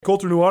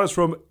Colter Nuanez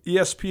from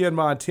ESPN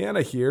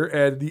Montana here,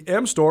 and the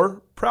M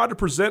Store, proud to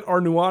present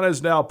our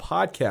Nuanez Now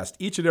podcast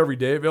each and every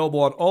day, available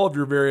on all of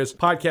your various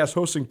podcast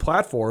hosting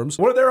platforms.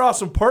 One of their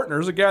awesome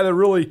partners, a guy that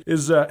really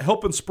is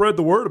helping spread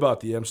the word about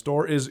the M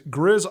Store, is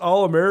Griz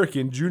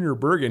All-American Junior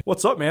Bergen.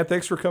 What's up, man?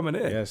 Thanks for coming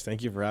in. Yes,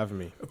 thank you for having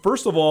me.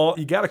 First of all,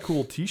 you got a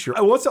cool t-shirt.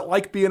 What's it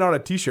like being on a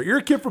t-shirt? You're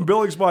a kid from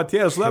Billings,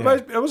 Montana, so that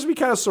must be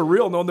kind of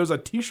surreal knowing there's a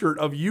t-shirt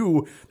of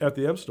you at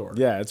the M Store.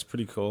 Yeah, it's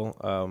pretty cool.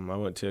 I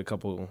went to a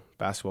couple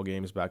basketball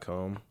games back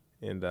home,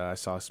 and I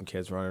saw some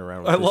kids running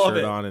around with the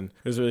shirt on, and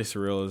it was really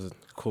surreal. It was a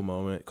cool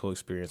moment, cool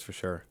experience for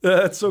sure.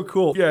 That's so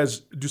cool. You guys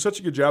do such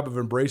a good job of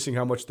embracing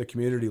how much the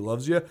community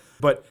loves you.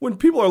 But when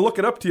people are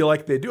looking up to you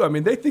like they do,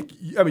 they think,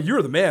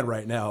 you're the man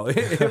right now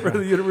for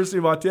the University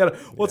of Montana.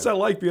 What's that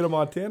like being a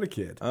Montana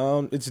kid?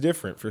 It's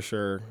different for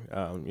sure.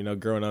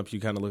 Growing up, you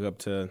kind of look up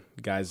to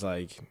guys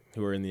like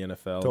who are in the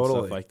NFL and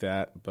stuff like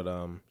that. But,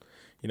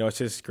 it's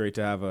just great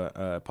to have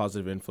a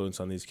positive influence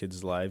on these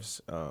kids' lives.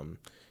 I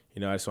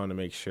just want to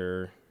make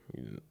sure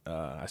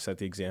I set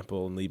the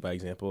example and lead by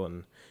example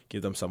and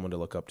give them someone to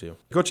look up to.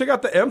 Go check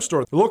out the M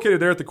Store. They're located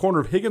there at the corner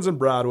of Higgins and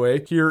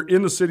Broadway here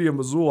in the city of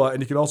Missoula,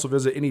 and you can also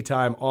visit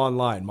anytime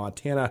online,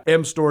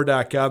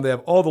 montanamstore.com. They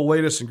have all the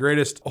latest and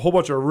greatest, a whole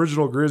bunch of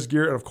original Griz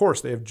gear, and of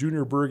course, they have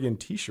Junior Bergen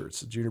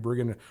t-shirts. Junior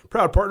Bergen,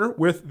 proud partner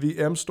with the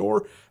M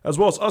Store, as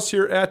well as us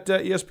here at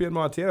ESPN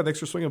Montana. Thanks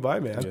for swinging by,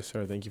 man. Yes,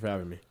 sir. Thank you for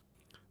having me.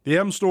 The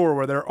M Store,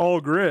 where they're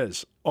all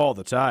Griz all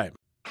the time.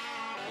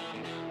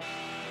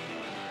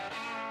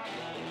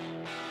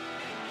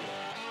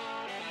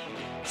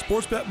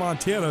 Sportsbet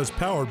Montana is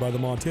powered by the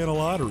Montana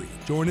Lottery.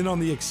 Join in on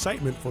the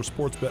excitement for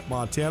Sportsbet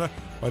Montana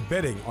by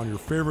betting on your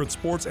favorite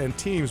sports and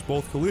teams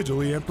both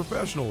collegially and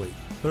professionally.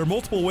 There are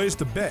multiple ways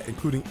to bet,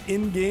 including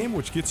in-game,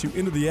 which gets you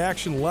into the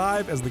action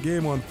live as the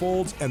game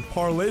unfolds, and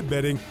parlay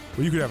betting,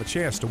 where you could have a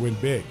chance to win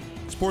big.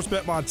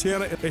 Sportsbet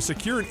Montana, a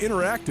secure and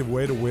interactive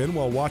way to win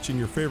while watching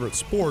your favorite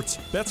sports.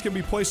 Bets can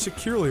be placed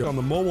securely on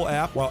the mobile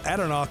app while at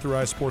an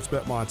authorized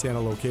Sportsbet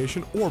Montana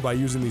location or by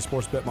using the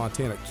Sportsbet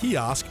Montana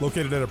kiosk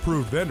located at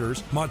approved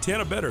vendors.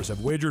 Montana bettors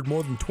have wagered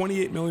more than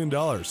 $28 million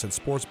since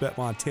Sportsbet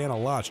Montana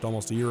launched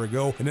almost a year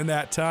ago, and in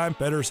that time,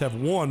 bettors have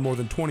won more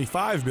than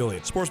 $25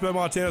 million. Sportsbet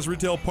Montana's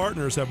retail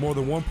partners have more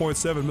than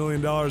 $1.7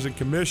 million in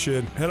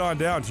commission. Head on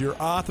down to your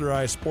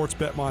authorized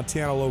Sportsbet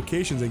Montana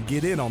locations and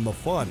get in on the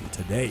fun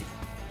today.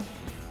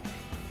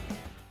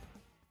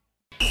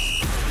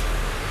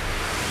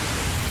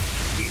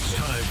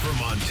 For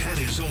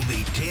Montana's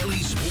only daily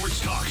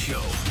sports talk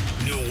show,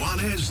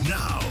 Nuanez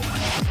Now.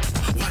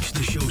 Watch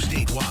the show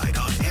statewide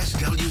on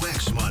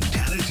SWX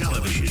Montana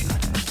Television.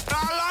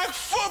 I like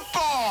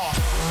football!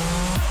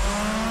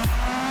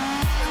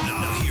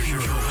 Now here's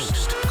your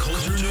host,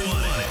 Colter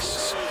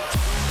Nuanez.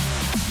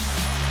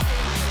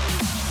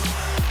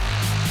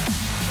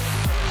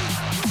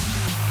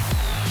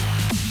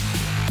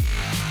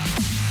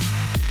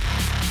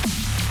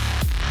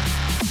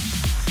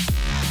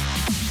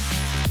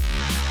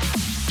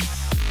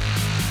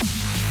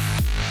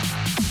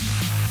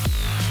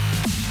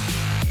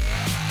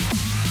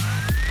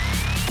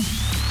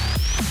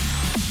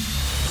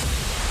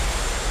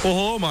 Well,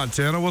 hello,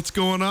 Montana. What's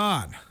going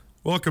on?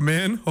 Welcome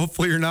in.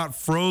 Hopefully you're not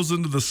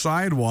frozen to the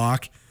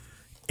sidewalk.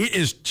 It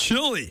is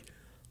chilly,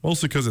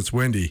 mostly because it's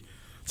windy.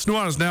 It's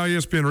Nuanez Now,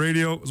 ESPN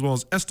Radio, as well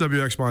as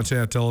SWX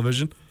Montana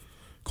Television.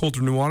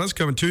 Colter Nuanez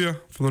coming to you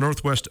from the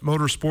Northwest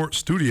Motorsport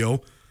Studio.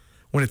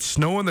 When it's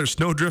snowing, there's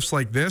snow drifts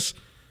like this.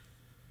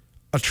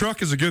 A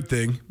truck is a good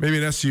thing, maybe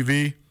an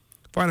SUV.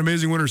 Find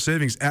amazing winter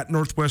savings at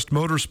Northwest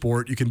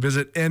Motorsport. You can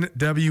visit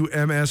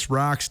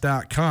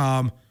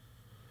nwmsrocks.com.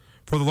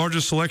 For the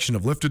largest selection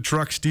of lifted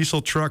trucks,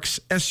 diesel trucks,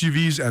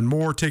 SUVs, and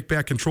more, take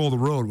back control of the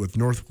road with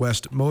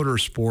Northwest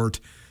Motorsport.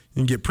 You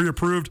can get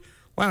pre-approved,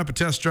 line up a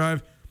test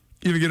drive,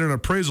 even get an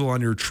appraisal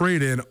on your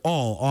trade-in,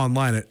 all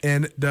online at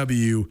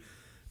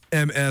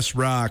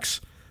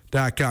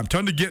nwmsrocks.com.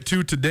 Ton to get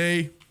to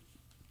today.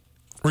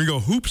 We're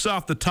going to go hoops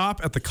off the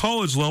top at the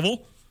college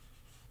level.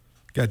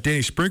 Got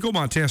Danny Sprinkle,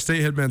 Montana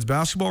State head men's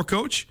basketball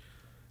coach,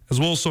 as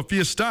well as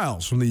Sophia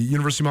Stiles from the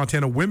University of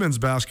Montana women's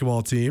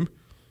basketball team,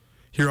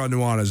 here on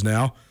Nuanez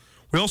Now.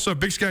 We also have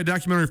Big Sky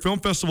Documentary Film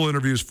Festival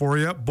interviews for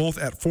you, both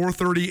at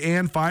 4:30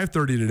 and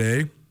 5:30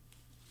 today.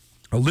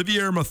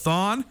 Olivier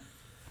Matthon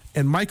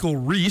and Michael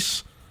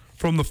Reis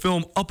from the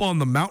film Up on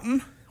the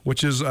Mountain,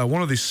 which is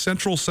one of the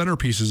central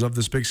centerpieces of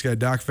this Big Sky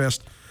Doc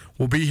Fest,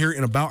 will be here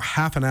in about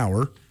half an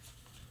hour.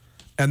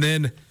 And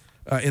then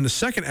in the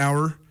second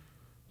hour,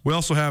 we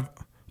also have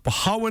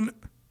Bahawan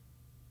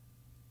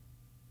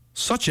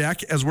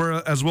Suchak, as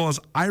well as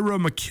Ira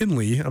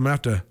McKinley. I'm going to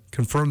have to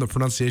confirm the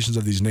pronunciations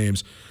of these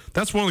names.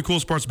 That's one of the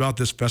coolest parts about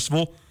this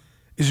festival,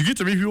 is you get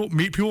to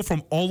meet people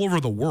from all over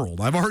the world.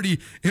 I've already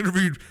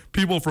interviewed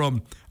people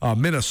from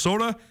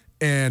Minnesota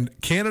and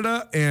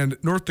Canada and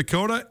North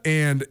Dakota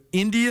and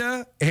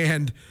India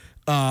and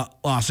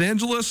Los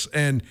Angeles,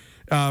 and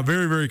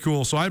very, very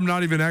cool. So I'm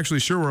not even actually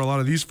sure where a lot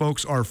of these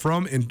folks are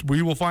from, and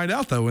we will find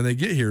out, though, when they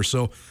get here.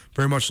 So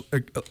very much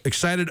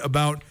excited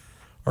about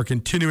our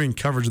continuing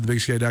coverage of the Big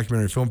Sky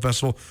Documentary Film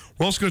Festival.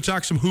 We're also going to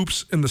talk some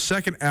hoops in the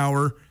second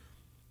hour,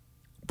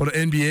 but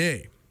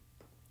NBA.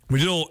 We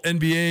did a little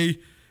NBA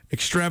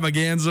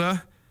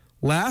extravaganza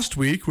last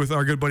week with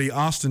our good buddy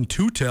Austin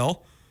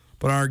Tutel,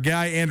 but our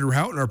guy Andrew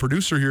Houghton, our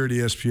producer here at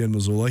ESPN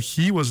Missoula,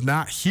 he was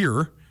not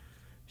here.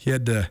 He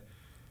had to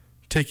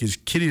take his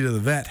kitty to the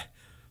vet.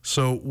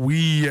 So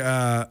we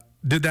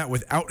did that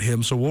without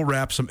him, so we'll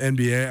wrap some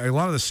NBA. A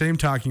lot of the same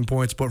talking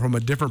points, but from a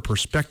different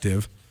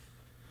perspective.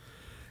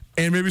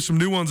 And maybe some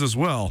new ones as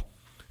well.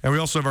 And we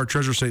also have our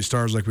Treasure State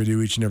Stars like we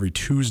do each and every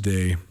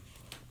Tuesday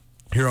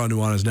here on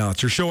Nuanez Now.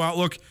 It's your show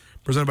outlook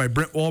presented by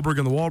Brent Wahlberg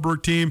and the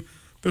Wahlberg team,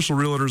 official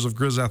realtors of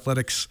Griz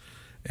Athletics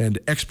and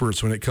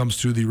experts when it comes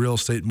to the real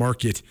estate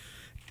market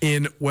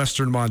in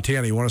Western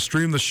Montana. You want to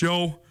stream the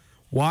show,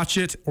 watch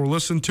it, or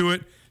listen to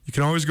it, you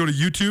can always go to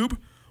YouTube,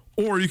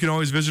 or you can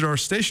always visit our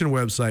station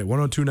website,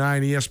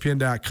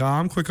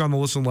 1029ESPN.com. Click on the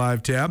Listen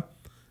Live tab,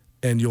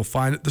 and you'll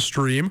find the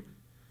stream.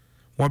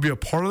 Want to be a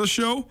part of the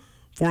show?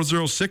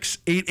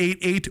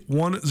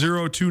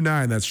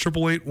 406-888-1029. That's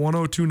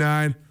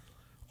 888-1029.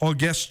 All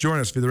guests join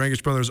us via the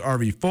Rankish Brothers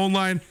RV phone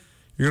line.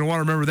 You're going to want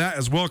to remember that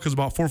as well, because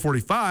about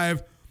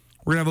 4:45,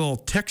 we're going to have a little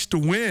text to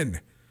win.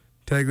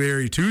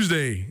 Tagliari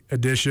Tuesday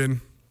edition.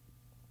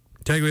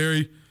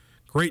 Tagliari,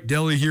 great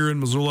deli here in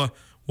Missoula.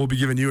 We'll be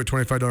giving you a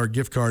 $25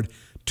 gift card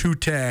to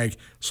Tag.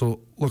 So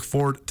look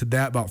forward to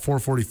that about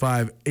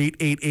 4:45,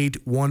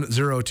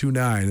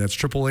 888-1029. That's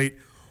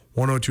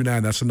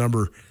 888-1029. That's the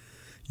number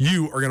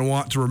you are going to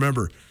want to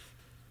remember.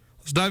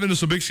 Let's dive into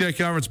some Big Sky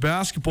Conference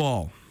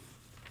basketball.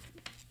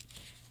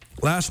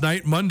 Last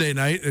night, Monday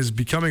night, is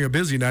becoming a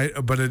busy night,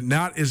 but it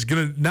is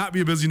going to not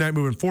be a busy night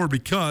moving forward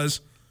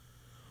because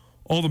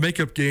all the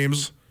makeup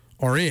games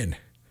are in.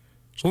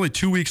 There's only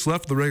 2 weeks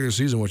left of the regular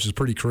season, which is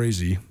pretty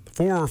crazy.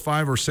 4 or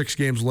 5 or 6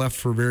 games left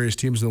for various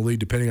teams in the league,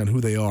 depending on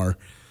who they are.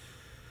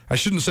 I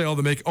shouldn't say all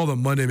the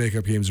Monday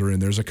makeup games are in.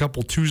 There's a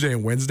couple Tuesday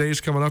and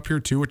Wednesdays coming up here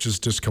too, which is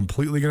just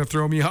completely going to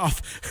throw me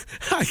off.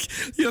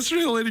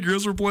 Yesterday, the Lady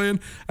Griz were playing.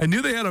 I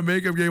knew they had a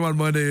makeup game on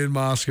Monday in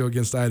Moscow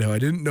against Idaho. I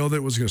didn't know that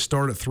it was going to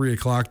start at 3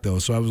 o'clock though,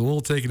 so I was a little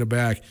taken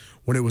aback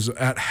when it was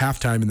at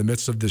halftime in the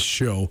midst of this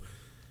show.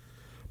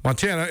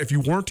 Montana, if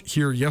you weren't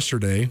here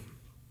yesterday,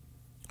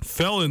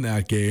 fell in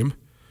that game.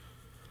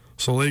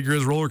 So Lady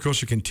Griz roller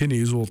coaster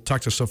continues. We'll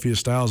talk to Sophia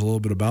Stiles a little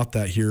bit about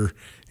that here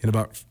in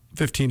about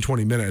 15,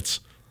 20 minutes.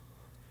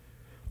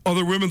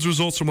 Other women's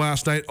results from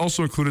last night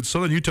also included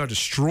Southern Utah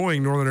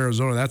destroying Northern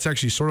Arizona. That's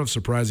actually sort of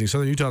surprising.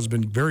 Southern Utah has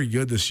been very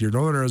good this year.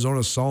 Northern Arizona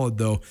is solid,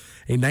 though.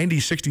 A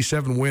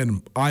 90-67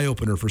 win,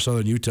 eye-opener for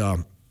Southern Utah.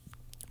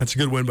 That's a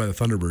good win by the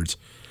Thunderbirds.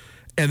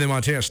 And then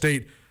Montana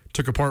State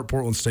took apart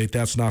Portland State.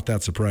 That's not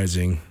that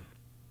surprising.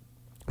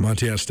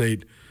 Montana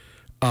State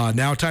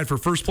now tied for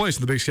first place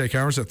in the Big Sky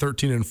Conference at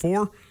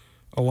 13-4,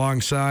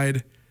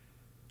 alongside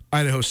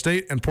Idaho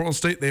State and Portland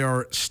State. They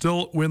are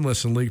still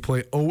winless in league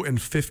play,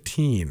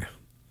 0-15.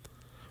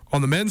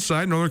 On the men's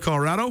side, Northern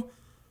Colorado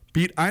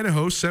beat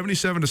Idaho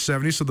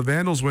 77-70, so the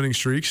Vandals' winning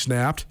streak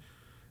snapped.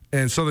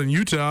 And Southern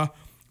Utah,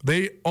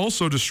 they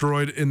also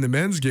destroyed in the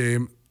men's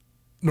game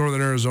Northern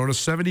Arizona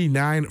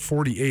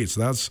 79-48.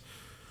 So that's a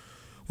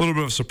little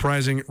bit of a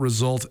surprising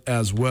result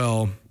as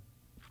well.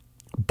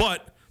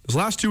 But these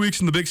last 2 weeks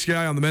in the Big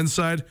Sky on the men's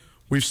side,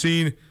 we've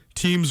seen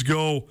teams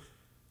go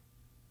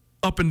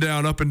up and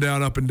down, up and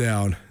down, up and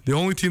down. The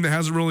only team that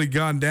hasn't really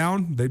gone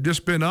down, they've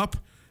just been up,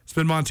 it's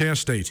been Montana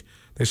State.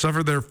 They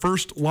suffered their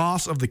first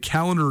loss of the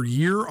calendar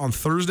year on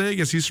Thursday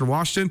against Eastern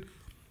Washington.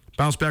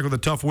 Bounced back with a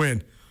tough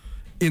win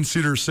in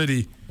Cedar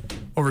City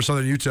over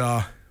Southern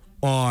Utah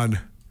on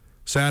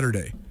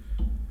Saturday.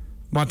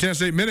 Montana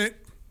State Minute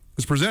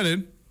is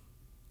presented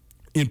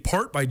in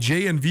part by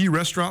J&V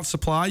Restaurant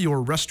Supply,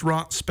 your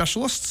restaurant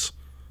specialists,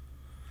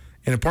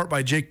 and in part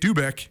by Jake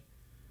Dubeck,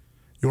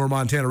 your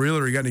Montana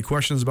realtor. You got any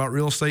questions about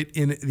real estate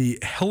in the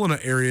Helena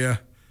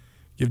area,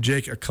 give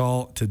Jake a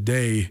call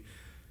today.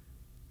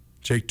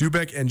 Jake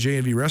Dubeck and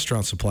J&V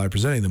Restaurant Supply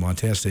presenting the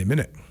Montana State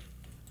Minute.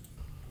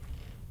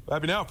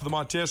 Happy now for the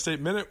Montana State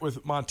Minute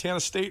with Montana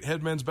State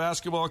head men's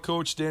basketball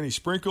coach Danny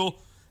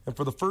Sprinkle. And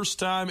for the first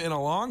time in a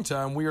long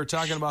time, we are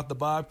talking about the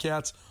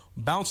Bobcats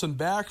bouncing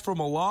back from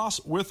a loss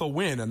with a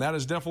win. And that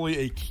is definitely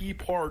a key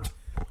part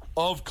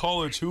of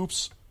college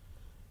hoops,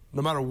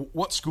 no matter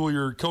what school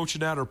you're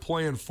coaching at or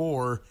playing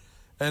for.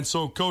 And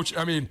so, Coach,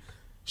 I mean,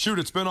 shoot,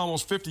 it's been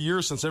almost 50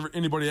 years since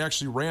anybody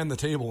actually ran the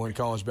table in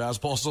college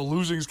basketball, so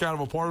losing is kind of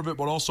a part of it,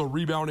 but also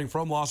rebounding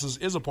from losses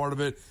is a part of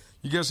it.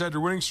 You guys had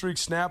your winning streak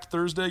snapped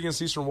Thursday against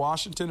Eastern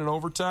Washington in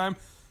overtime,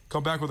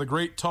 come back with a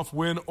great, tough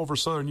win over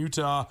Southern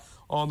Utah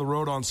on the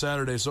road on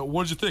Saturday. So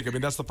what did you think? I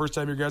mean, that's the first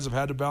time you guys have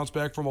had to bounce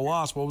back from a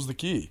loss. What was the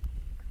key?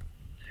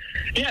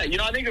 Yeah,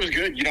 I think it was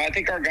good. I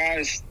think our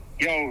guys,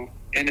 and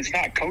it's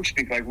not coach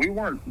speak. Like, we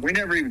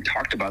never even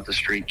talked about the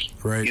streak.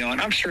 Right.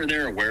 And I'm sure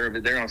they're aware of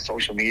it. They're on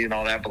social media and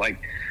all that. But,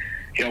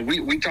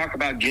 we talk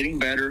about getting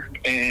better.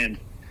 And,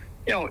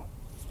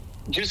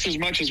 just as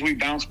much as we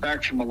bounced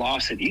back from a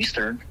loss at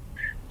Eastern,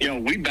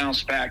 we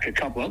bounced back a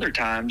couple other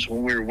times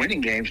when we were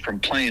winning games from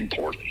playing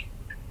poorly.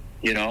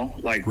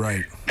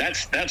 Right.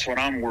 That's what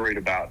I'm worried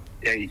about.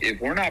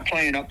 If we're not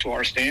playing up to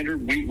our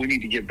standard, we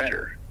need to get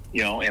better,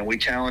 and we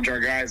challenge our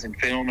guys in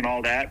film and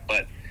all that.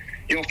 But,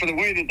 for the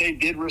way that they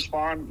did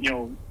respond,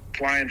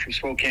 flying from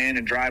Spokane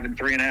and driving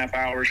 3.5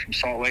 hours from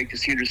Salt Lake to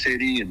Cedar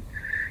City and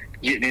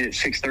getting in at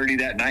 6:30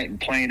 that night and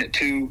playing at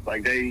 2,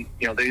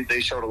 they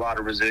showed a lot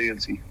of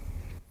resiliency.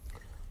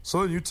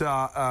 Southern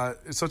Utah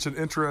is such an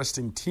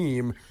interesting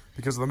team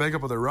because of the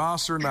makeup of their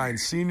roster, 9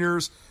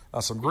 seniors,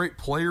 some great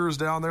players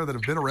down there that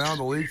have been around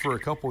the league for a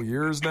couple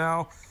years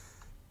now.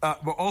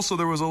 But also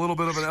there was a little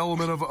bit of an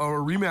element of a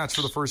rematch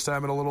for the first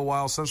time in a little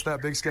while since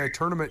that Big Sky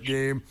tournament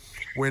game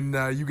when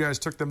you guys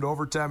took them to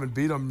overtime and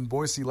beat them in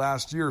Boise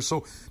last year.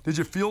 So did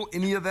you feel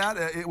any of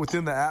that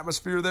within the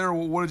atmosphere there?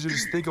 What did you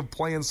just think of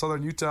playing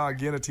Southern Utah,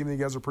 again, a team that you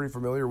guys are pretty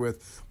familiar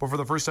with, but for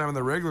the first time in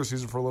the regular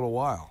season for a little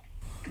while?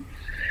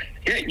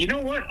 Yeah, you know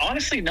what?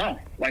 Honestly, no.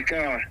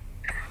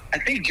 I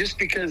think just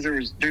because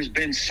there's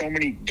been so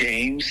many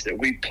games that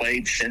we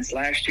played since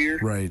last year,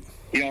 right?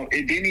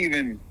 It didn't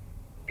even,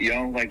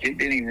 it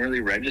didn't even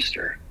really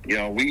register.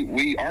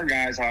 We our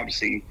guys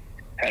obviously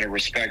had a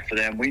respect for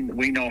them.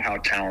 We know how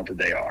talented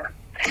they are.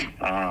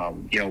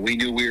 We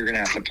knew we were going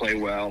to have to play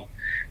well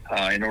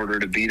in order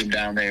to beat them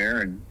down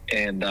there, and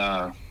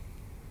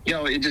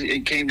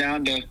it came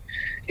down to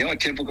a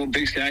typical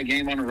Big Sky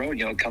game on the road.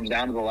 It comes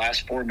down to the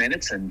last 4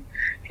 minutes, and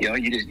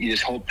you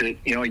just hope that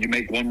you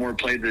make one more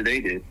play that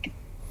they did.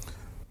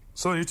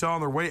 So Utah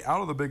on their way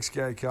out of the Big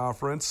Sky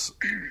Conference.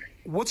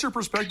 What's your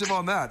perspective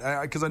on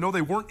that? Because I know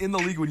they weren't in the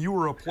league when you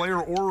were a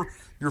player or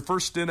your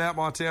first stint at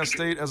Montana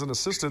State as an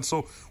assistant.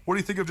 So what do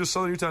you think of just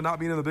Southern Utah not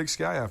being in the Big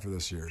Sky after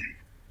this year?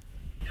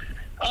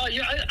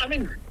 I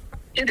mean,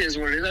 it is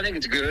what it is. I think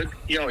it's good,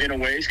 in a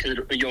ways, because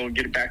you'll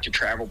get it back to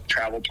travel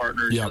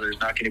partners. Yep. There's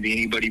not going to be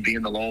anybody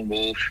being the lone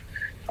wolf.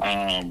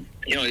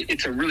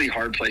 It's a really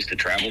hard place to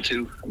travel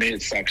to. I mean,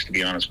 it sucks, to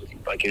be honest with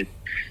you.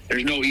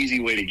 There's no easy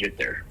way to get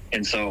there.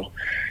 And so,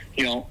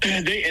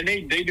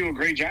 they do a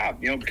great job,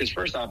 because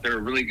first off, they're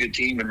a really good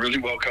team and really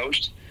well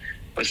coached.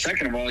 But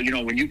second of all,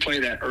 when you play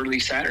that early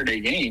Saturday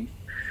game,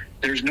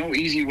 there's no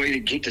easy way to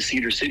get to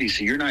Cedar City.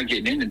 So you're not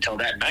getting in until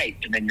that night.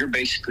 And then you're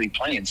basically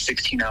playing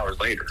 16 hours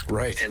later.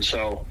 Right. And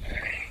so,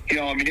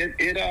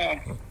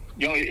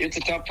 it's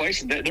a tough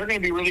place. They're going to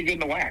be really good in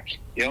the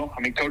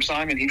WAC. Coach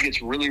Simon, he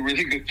gets really,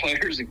 really good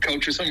players and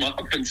coaches them up.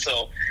 And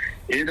so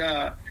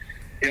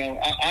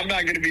I'm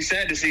not going to be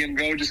sad to see him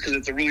go just because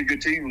it's a really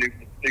good team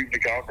leaving the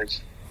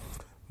conference.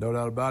 No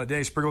doubt about it.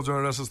 Danny Sprinkle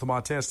joining us as the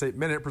Montana State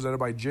Minute, presented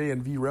by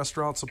J&V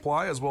Restaurant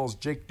Supply, as well as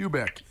Jake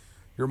Dubeck,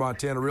 your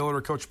Montana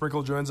Realtor. Coach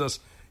Sprinkle joins us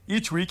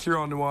each week here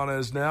on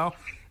Nuanez Now.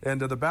 And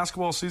the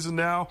basketball season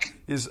now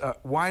is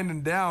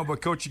winding down.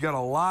 But, Coach, you got a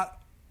lot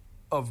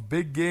of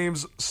big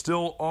games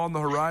still on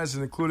the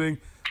horizon, including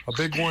a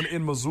big one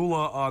in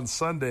Missoula on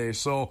Sunday.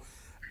 So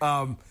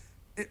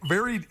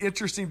very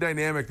interesting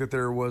dynamic that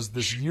there was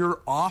this year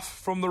off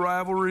from the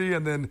rivalry,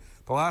 and then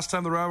the last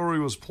time the rivalry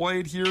was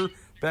played here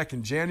back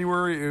in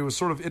January, it was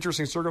sort of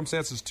interesting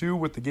circumstances too,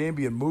 with the game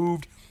being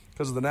moved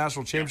because of the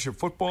national championship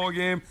football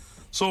game.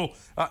 So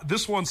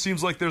this one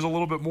seems like there's a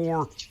little bit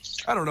more,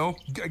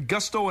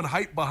 gusto and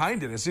hype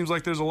behind it. It seems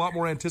like there's a lot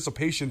more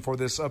anticipation for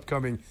this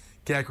upcoming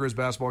Cat Griz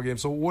basketball game.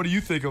 So what do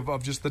you think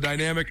of just the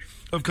dynamic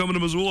of coming to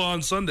Missoula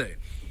on Sunday?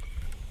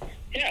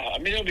 Yeah,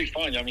 it'll be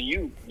fun.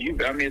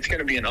 It's going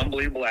to be an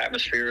unbelievable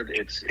atmosphere.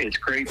 It's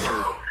great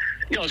for,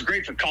 it's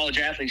great for college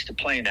athletes to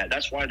play in that.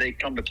 That's why they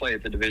come to play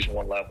at the Division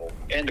I level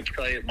and to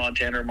play at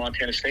Montana or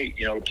Montana State,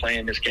 to play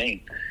in this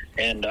game.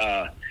 And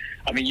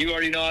you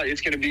already know it's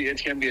going to be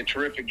a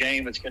terrific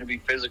game. It's going to be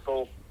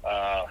physical.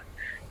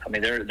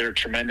 They're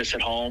tremendous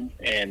at home,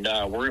 and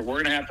we're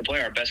going to have to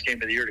play our best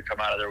game of the year to come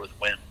out of there with a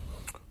win.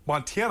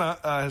 Montana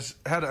has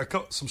had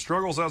some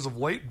struggles as of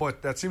late,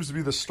 but that seems to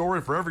be the story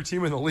for every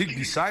team in the league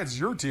besides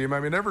your team.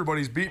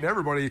 Everybody's beating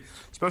everybody,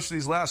 especially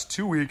these last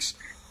 2 weeks.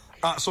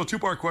 So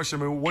two-part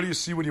question. What do you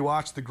see when you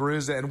watch the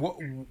Griz, and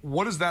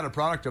what is that a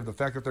product of, the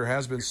fact that there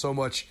has been so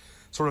much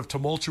sort of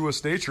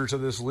tumultuous nature to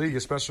this league,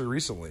 especially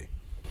recently?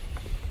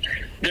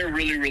 They're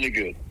really, really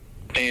good.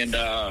 And,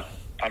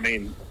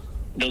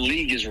 the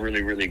league is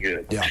really, really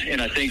good. Yeah.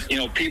 And I think,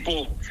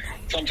 people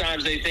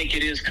sometimes they think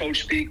it is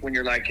coach speak when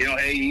you're like,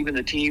 hey, even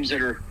the teams that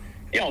are,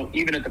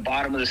 even at the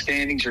bottom of the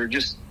standings are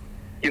just,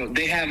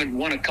 they haven't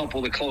won a couple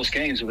of the close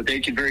games, but they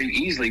could very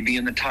easily be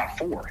in the top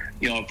 4,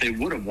 if they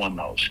would have won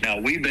those. Now,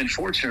 we've been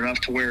fortunate enough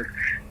to where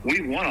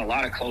we've won a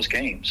lot of close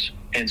games.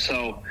 And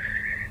so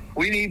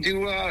we need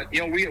to,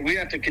 we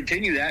have to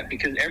continue that,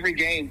 because every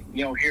game,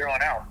 here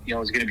on out,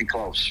 is going to be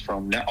close,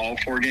 from all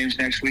 4 games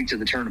next week to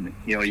the tournament.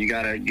 You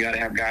gotta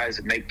have guys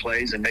that make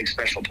plays and make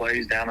special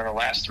plays down in the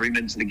last 3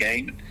 minutes of the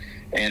game.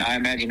 And I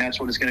imagine that's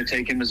what it's going to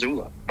take in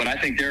Missoula. But I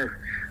think they're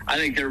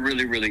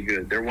really, really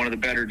good. They're one of the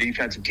better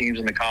defensive teams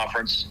in the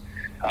conference.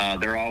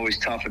 They're always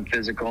tough and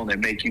physical, and they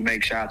make you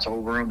make shots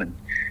over them.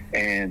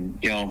 And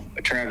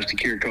Travis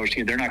DeCuire coach,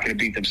 they're not going to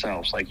beat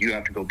themselves. You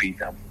have to go beat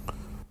them.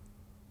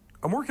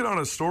 I'm working on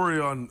a story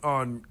on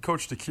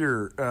Coach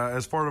DeCuire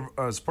as part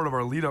of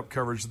our lead-up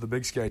coverage to the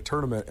Big Sky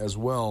tournament as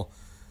well.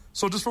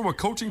 So just from a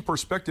coaching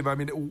perspective, I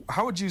mean,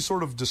 how would you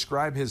sort of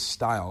describe his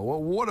style?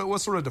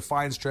 What sort of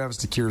defines Travis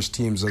DeCuire's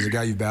teams as a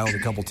guy you've battled a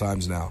couple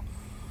times now?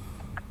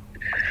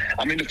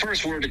 I mean, the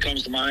first word that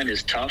comes to mind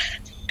is tough,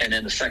 and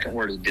then the second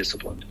word is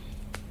disciplined.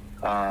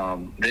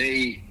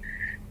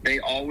 They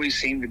always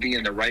seem to be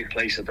in the right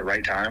place at the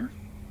right time,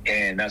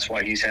 and that's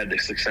why he's had the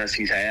success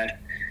he's had.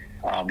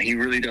 He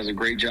really does a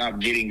great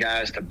job getting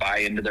guys to buy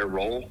into their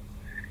role.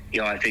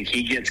 I think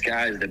he gets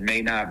guys that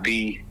may not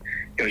be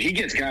 – he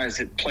gets guys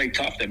that play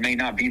tough that may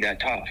not be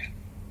that tough,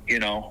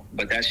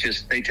 but that's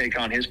just – they take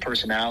on his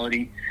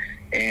personality.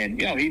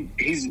 And,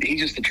 he's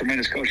just a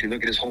tremendous coach. You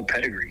look at his whole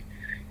pedigree,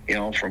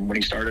 from when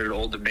he started at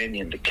Old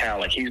Dominion to Cal.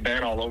 Like, he's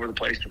been all over the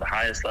place, to the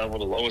highest level,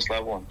 the lowest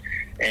level,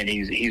 and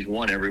he's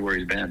won everywhere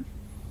he's been.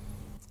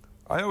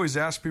 I always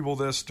ask people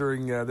this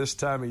during this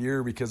time of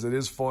year because it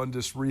is fun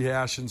just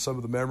rehashing some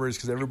of the memories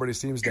because everybody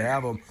seems to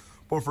have them.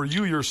 But for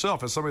you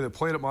yourself, as somebody that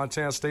played at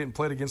Montana State and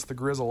played against the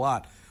Griz a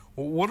lot,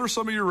 what are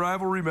some of your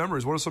rivalry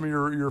memories? What are some of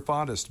your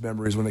fondest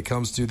memories when it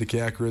comes to the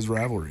Cat-Griz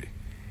rivalry?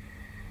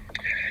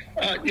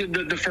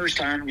 The first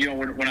time,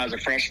 when I was a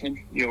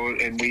freshman,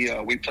 and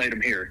we played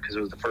them here because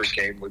it was the first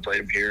game. We played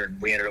them here, and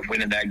we ended up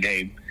winning that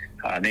game.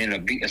 They ended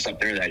up beating us up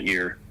there that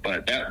year.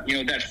 But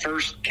that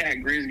first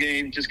Cat-Griz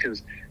game, just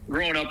because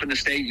growing up in the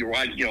state,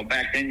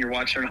 back then you're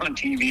watching it on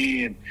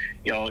TV, and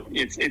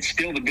it's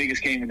still the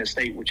biggest game in the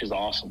state, which is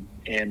awesome.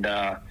 And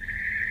that,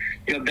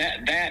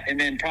 and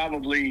then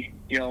probably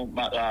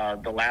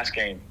the last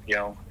game,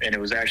 and it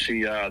was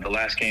actually the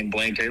last game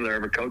Blaine Taylor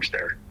ever coached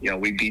there.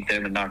 We beat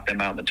them and knocked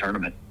them out in the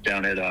tournament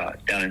down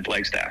in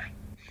Flagstaff.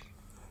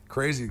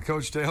 Crazy.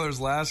 Coach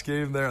Taylor's last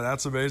game there.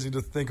 That's amazing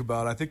to think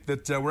about. I think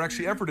that we're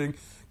actually efforting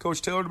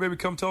Coach Taylor to maybe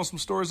come tell some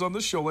stories on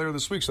this show later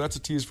this week, so that's a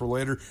tease for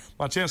later.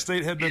 Montana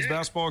State head men's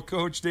basketball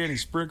coach Danny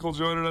Sprinkle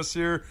joining us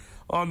here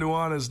on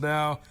Nuanez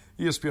Now,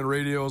 ESPN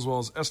Radio, as well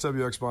as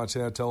SWX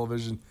Montana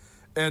Television.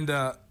 And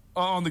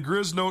on the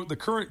Griz note, the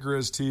current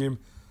Griz team,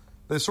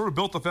 they sort of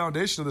built the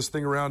foundation of this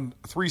thing around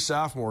three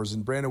sophomores,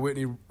 and Brandon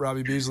Whitney,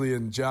 Robbie Beasley,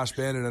 and Josh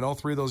Bannon, and all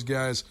three of those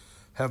guys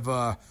have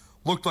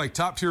looked like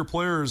top-tier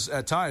players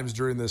at times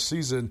during this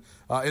season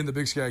in the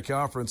Big Sky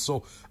Conference.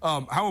 So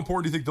how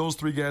important do you think those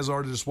three guys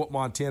are to just what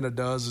Montana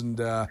does and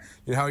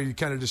how you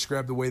kind of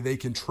describe the way they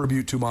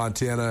contribute to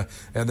Montana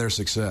and their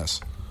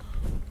success?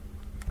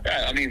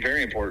 Yeah, I mean,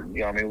 very important.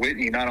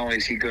 Whitney, not only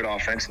is he good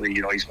offensively,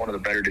 he's one of the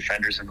better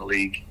defenders in the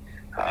league.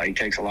 He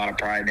takes a lot of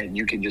pride in it, and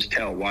you can just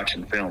tell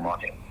watching film on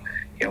him.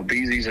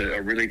 Beasley's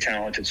a really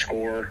talented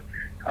scorer.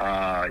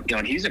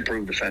 And he's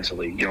improved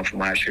defensively, from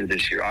last year to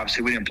this year.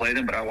 Obviously, we didn't play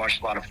them, but I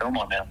watched a lot of film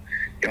on them.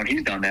 And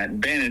he's done that.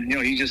 And Bannon,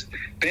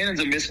 Bannon's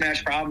a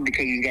mismatch problem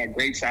because he's got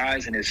great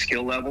size and his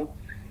skill level.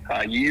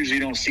 You usually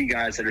don't see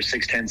guys that are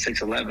 6'10",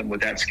 6'11"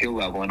 with that skill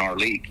level in our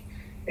league.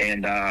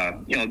 And,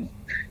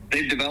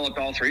 they've developed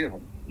all three of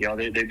them.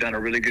 They've done a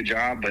really good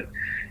job, but,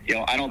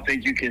 I don't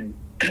think you can,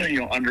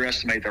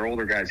 underestimate their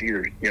older guys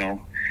either.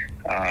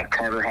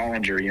 Carter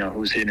Hollinger,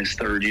 who's in his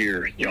third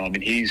year,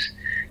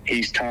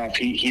 he's tough.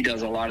 He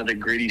does a lot of the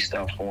gritty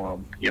stuff for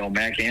him.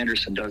 Mac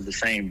Anderson does the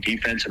same,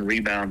 defense and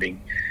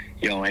rebounding.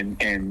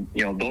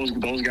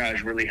 Those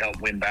guys really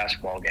help win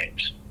basketball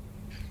games.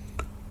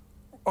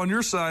 On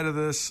your side of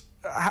this,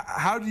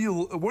 what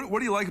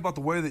do you like about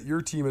the way that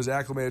your team is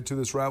acclimated to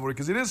this rivalry?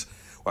 Because it is,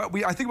 I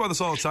think about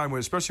this all the time,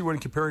 especially when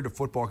comparing to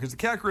football, because the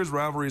Cat-Griz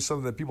rivalry is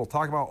something that people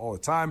talk about all the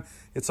time.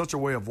 It's such a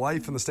way of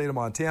life in the state of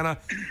Montana.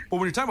 But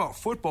when you're talking about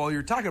football,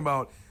 you're talking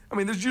about,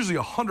 there's usually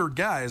 100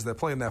 guys that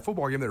play in that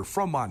football game that are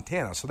from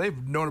Montana, so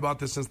they've known about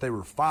this since they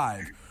were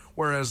 5.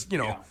 Whereas,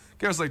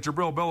 guys like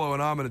Jabril Bello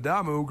and Ahmed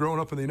Adamu,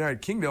 growing up in the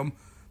United Kingdom,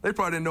 they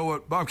probably didn't know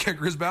what Bobcat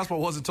Griz basketball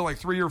was until like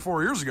 3 or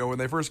 4 years ago when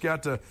they first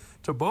got to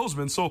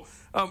Bozeman. So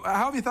how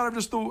have you thought of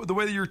just the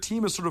way that your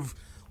team has sort of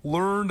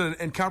learned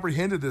and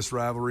comprehended this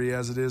rivalry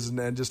as it is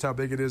and just how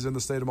big it is in the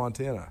state of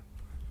Montana?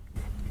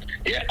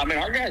 Yeah,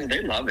 our guys,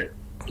 they love it.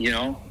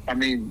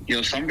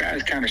 Some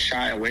guys kind of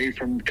shy away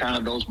from kind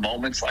of those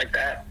moments like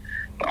that.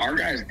 But our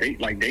guys, they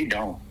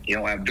don't.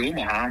 Abdul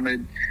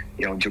Muhammad,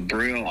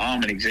 Jabril,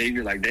 Ahmed,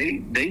 Xavier,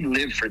 they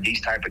live for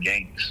these type of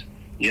games.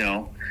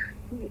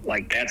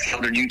 Like that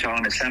Southern Utah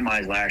in the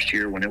semis last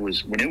year when it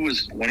was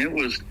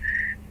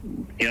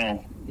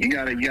you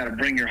gotta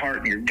bring your heart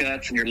and your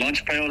guts and your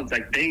lunch pail. It's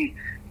like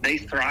they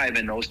thrive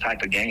in those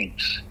type of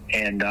games,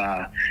 and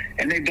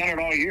they've done it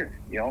all year.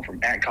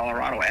 From at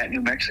Colorado, at New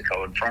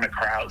Mexico, in front of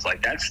crowds.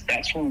 Like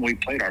that's when we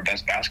played our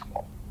best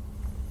basketball.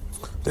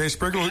 Dave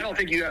Sprinkle. I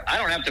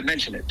don't have to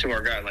mention it to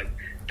our guys. Like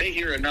they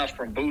hear enough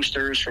from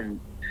boosters,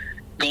 from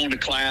going to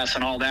class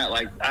and all that.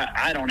 Like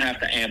I don't have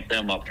to amp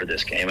them up for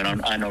this game,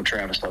 and I know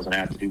Travis doesn't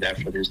have to do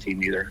that for his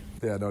team either.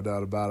 Yeah, no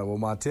doubt about it. Well,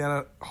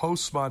 Montana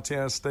hosts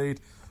Montana State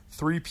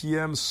 3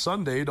 p.m.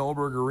 Sunday,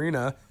 Dahlberg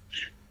Arena.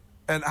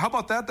 And how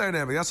about that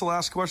dynamic? That's the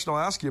last question I'll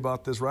ask you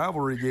about this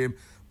rivalry game.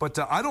 But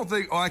I don't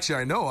think – actually,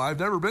 I know. I've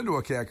never been to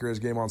a Cat-Griz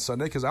game on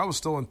Sunday because I was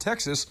still in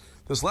Texas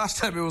this last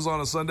time it was on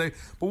a Sunday.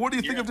 But what do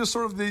you think of just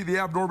sort of the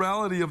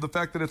abnormality of the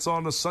fact that it's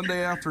on a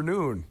Sunday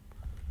afternoon?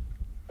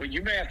 Well,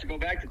 you may have to go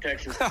back to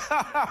Texas.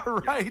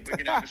 Right. We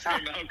can have the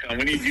same outcome.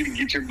 We need you to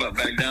get your butt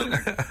back down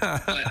there.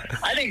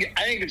 But I think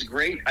it's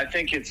great. I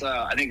think it's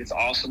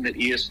awesome that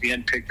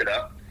ESPN picked it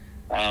up.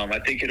 I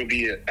think it'll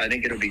be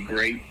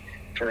great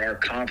for our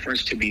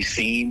conference to be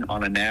seen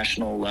on a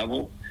national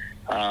level.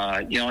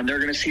 And they're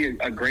going to see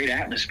a great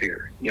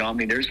atmosphere.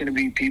 There's going to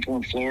be people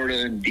in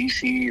Florida and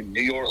DC and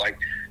New York, like,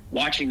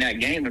 watching that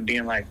game and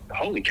being like,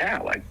 holy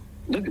cow, like,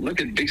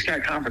 look at Big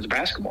Sky Conference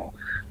basketball.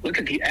 Look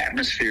at the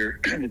atmosphere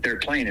that they're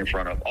playing in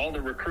front of, all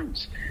the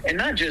recruits. And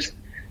not just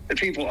the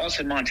people us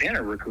in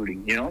Montana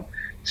recruiting,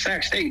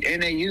 Sac State,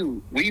 NAU,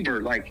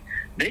 Weber, like,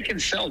 they can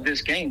sell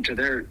this game to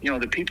their,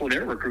 the people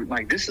they're recruiting.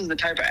 Like, this is the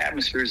type of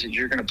atmospheres that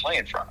you're going to play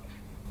in front of.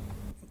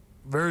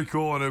 Very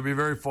cool, and it'll be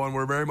very fun.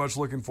 We're very much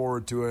looking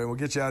forward to it. And we'll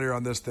get you out of here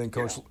on this thing,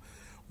 Coach. Yeah.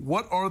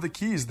 What are the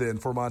keys then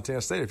for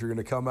Montana State if you're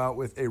going to come out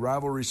with a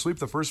rivalry sweep,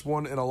 the first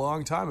one in a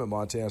long time at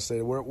Montana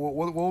State? What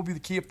will be the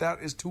key if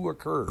that is to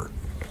occur?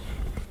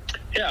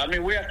 Yeah,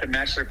 we have to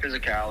match their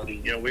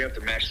physicality. We have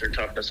to match their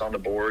toughness on the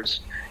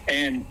boards.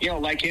 And,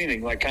 like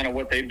anything, like kind of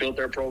what they built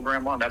their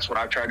program on, that's what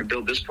I've tried to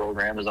build this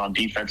program, is on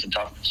defense and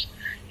toughness.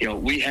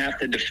 We have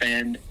to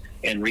defend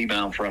and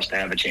rebound for us to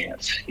have a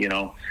chance,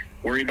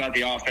 Worry about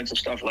the offensive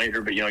stuff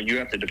later, but, you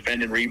have to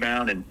defend and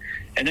rebound. And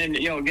then,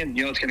 again,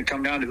 it's going to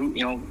come down to who,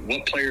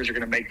 what players are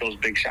going to make those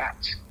big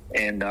shots.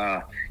 And,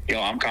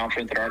 I'm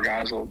confident that our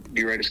guys will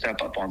be ready to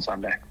step up on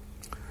Sunday.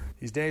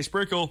 He's Danny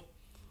Sprinkle,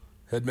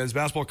 head men's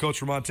basketball coach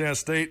for Montana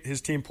State.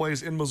 His team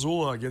plays in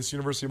Missoula against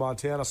University of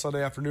Montana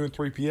Sunday afternoon,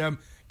 3 p.m.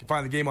 You can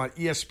find the game on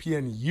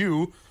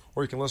ESPNU,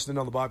 or you can listen in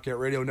on the Bobcat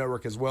Radio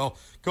Network as well.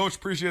 Coach,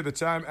 appreciate the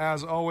time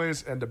as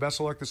always, and the best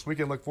of luck this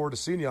weekend. Look forward to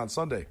seeing you on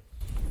Sunday.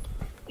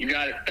 You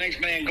got it. Thanks,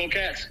 man. Go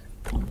Cats.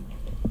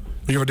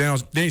 We go down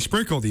Danny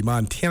Sprinkle, the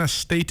Montana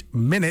State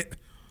Minute,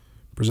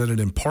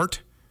 presented in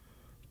part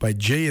by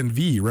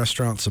J&V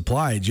Restaurant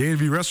Supply.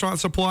 J&V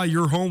Restaurant Supply,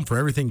 your home for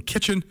everything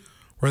kitchen.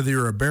 Whether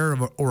you're a Bear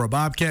or a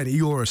Bobcat, an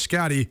Eagle or a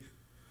Scotty,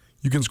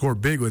 you can score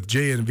big with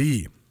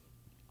J&V.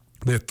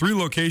 They have 3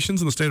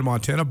 locations in the state of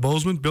Montana: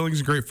 Bozeman, Billings,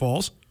 and Great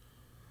Falls.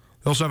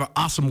 They also have an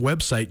awesome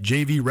website,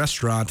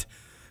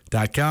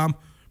 jvrestaurant.com.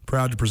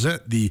 Proud to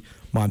present the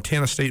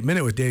Montana State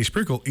Minute with Danny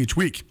Sprinkle each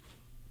week.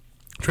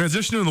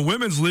 Transitioning to the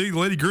Women's League,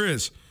 Lady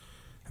Griz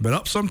have been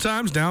up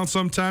sometimes, down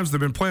sometimes. They've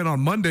been playing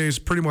on Mondays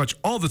pretty much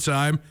all the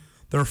time.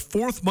 Their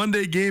 4th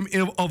Monday game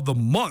of the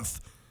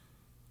month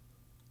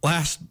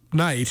last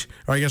night,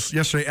 or I guess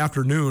yesterday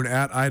afternoon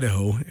at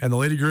Idaho. And the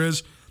Lady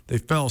Griz, they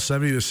fell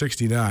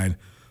 70-69.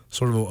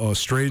 Sort of a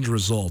strange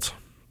result.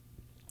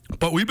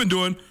 But we've been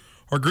doing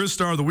our Griz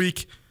Star of the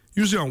Week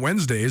usually on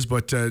Wednesdays,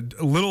 but a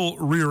little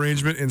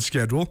rearrangement in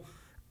schedule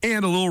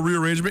and a little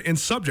rearrangement in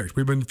subject.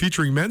 We've been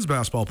featuring men's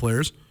basketball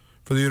players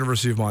for the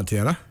University of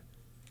Montana.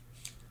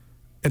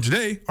 And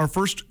today, our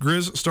first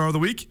Griz Star of the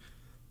Week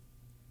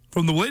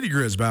from the Lady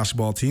Griz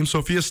basketball team,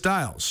 Sophia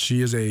Stiles.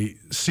 She is a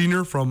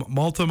senior from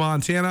Malta,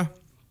 Montana,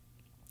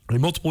 a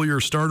multiple-year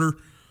starter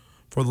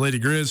for the Lady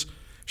Griz.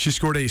 She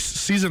scored a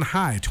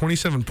season-high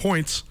 27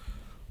 points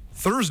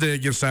Thursday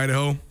against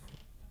Idaho,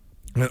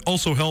 and it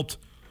also helped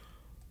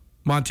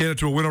Montana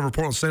to a win over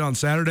Portland State on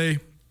Saturday.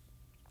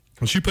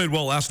 And she played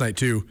well last night,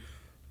 too.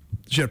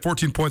 She had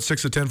 14 points,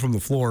 6 of 10 from the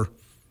floor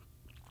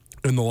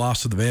in the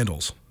loss to the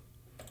Vandals.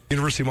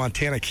 University of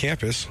Montana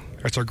campus,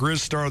 that's our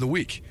Griz Star of the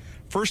Week.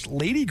 First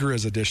Lady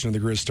Griz edition of the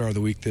Griz Star of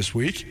the Week this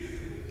week.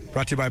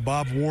 Brought to you by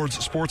Bob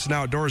Ward's Sports and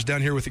Outdoors,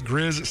 down here with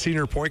Griz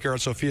senior point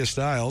guard Sophia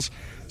Stiles.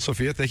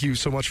 Sophia, thank you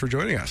so much for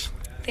joining us.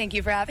 Thank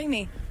you for having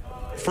me.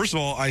 First of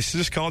all, I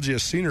just called you a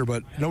senior,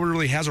 but nobody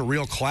really has a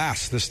real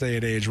class this day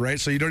and age, right?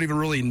 So you don't even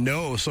really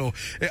know. So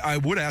I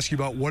would ask you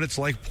about what it's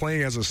like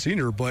playing as a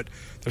senior, but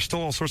there's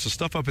still all sorts of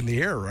stuff up in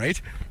the air,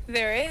 right?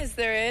 There is.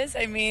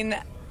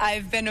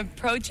 I've been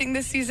approaching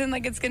this season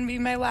like it's going to be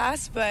my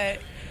last, but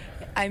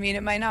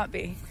it might not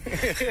be.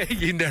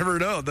 You never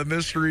know. The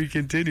mystery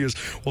continues.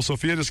 Well,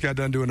 Sophia just got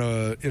done doing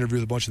an interview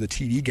with a bunch of the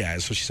TD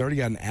guys, so she's already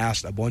gotten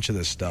asked a bunch of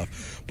this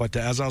stuff. But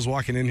as I was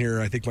walking in here,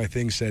 I think my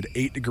thing said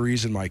 8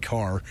 degrees in my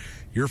car.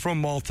 You're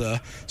from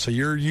Malta, so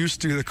you're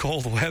used to the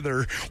cold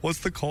weather. What's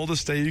the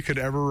coldest day you could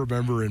ever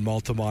remember in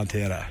Malta,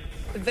 Montana?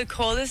 The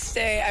coldest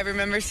day, I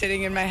remember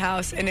sitting in my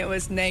house, and it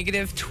was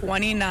negative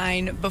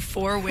 29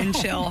 before wind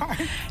chill.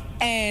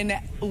 And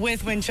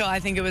with wind chill, I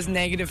think it was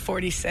negative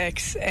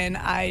 46. And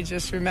I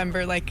just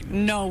remember,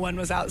 no one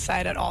was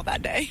outside at all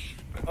that day.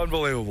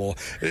 Unbelievable.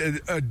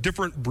 A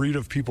different breed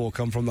of people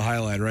come from the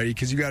Highline, right?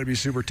 Because you got to be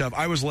super tough.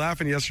 I was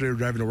laughing yesterday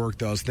driving to work,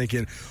 though. I was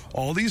thinking,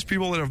 all these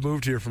people that have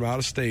moved here from out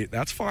of state,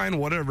 that's fine,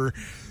 whatever.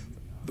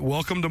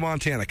 Welcome to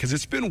Montana, because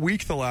it's been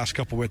weak the last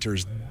couple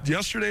winters.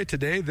 Yesterday,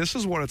 today, this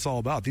is what it's all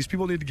about. These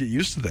people need to get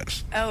used to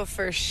this. Oh,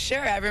 for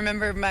sure. I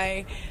remember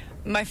my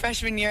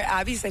freshman year,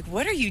 Abby's like,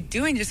 what are you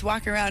doing just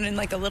walking around in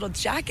a little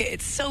jacket?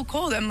 It's so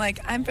cold. I'm like,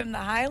 I'm from the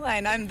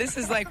Highline. This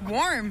is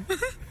warm.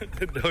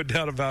 No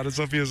doubt about it.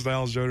 Sophia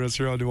Stiles joining us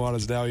here on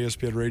Nuanez Now,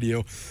 ESPN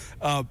Radio.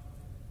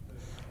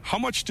 How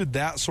much did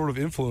that sort of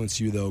influence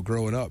you, though,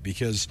 growing up?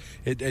 Because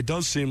it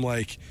does seem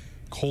like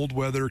cold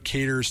weather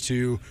caters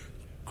to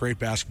great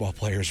basketball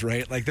players,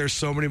 right? Like, there's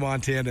so many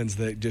Montanans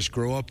that just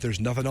grow up, there's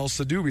nothing else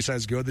to do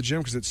besides go to the gym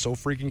because it's so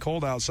freaking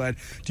cold outside.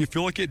 Do you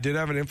feel like it did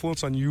have an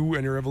influence on you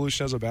and your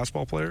evolution as a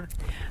basketball player?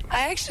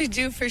 I actually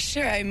do, for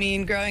sure. I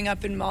mean, growing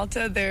up in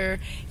Malta,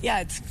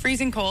 it's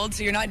freezing cold,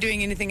 so you're not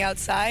doing anything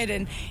outside,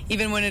 and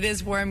even when it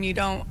is warm, you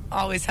don't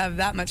always have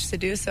that much to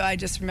do. So I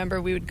just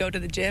remember we would go to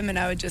the gym, and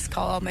I would just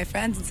call all my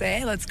friends and say,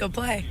 hey, let's go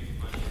play.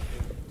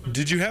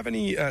 Did you have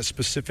any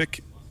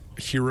specific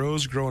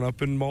heroes growing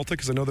up in Malta?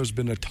 Because I know there's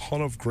been a ton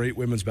of great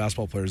women's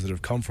basketball players that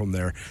have come from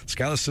there.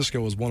 Skyla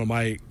Sisko was one of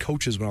my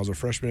coaches when I was a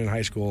freshman in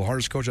high school, the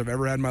hardest coach I've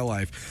ever had in my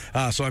life.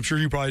 So I'm sure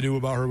you probably knew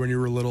about her when you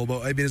were little.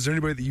 But I mean, is there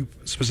anybody that you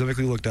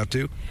specifically looked up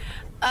to?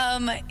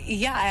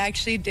 Yeah, I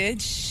actually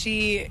did.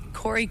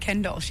 Corey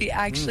Kendall. She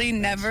actually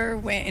never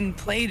went and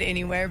played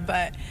anywhere,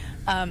 but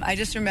I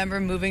just remember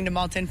moving to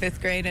Malta in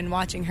 5th grade and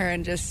watching her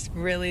and just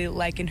really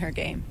liking her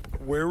game.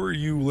 Where were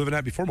you living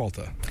at before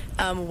Malta?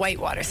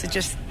 Whitewater, so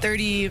just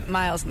 30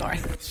 miles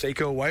north.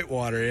 Seiko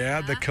Whitewater,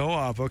 yeah, the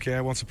co-op. Okay,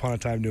 I once upon a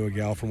time knew a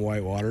gal from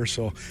Whitewater,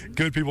 so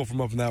good people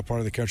from up in that part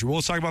of the country. Well,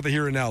 let's talk about the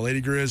here and now.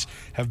 Lady Griz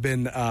have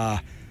been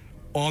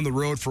on the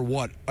road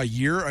for, a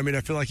year? I mean,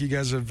 I feel like you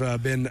guys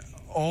have been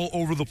all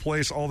over the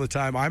place all the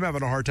time. I'm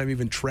having a hard time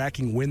even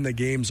tracking when the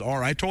games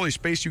are. I totally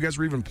spaced you guys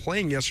were even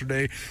playing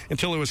yesterday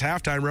until it was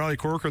halftime. Riley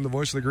Corcoran, the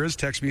voice of the Griz,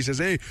 texts me. He says,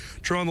 hey,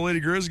 try on the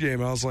Lady Griz game.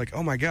 And I was like,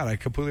 oh my God, I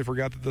completely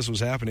forgot that this was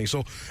happening.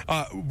 So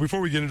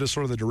before we get into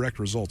sort of the direct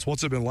results,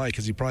 what's it been like?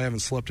 Because you probably haven't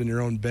slept in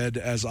your own bed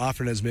as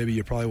often as maybe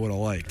you probably would have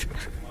liked.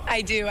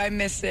 I do. I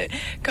missed it.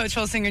 Coach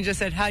Holsinger just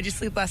said, how'd you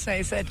sleep last night?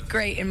 I said,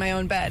 great, in my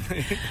own bed.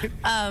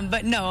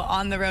 But no,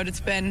 on the road,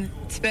 it's been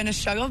a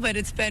struggle, but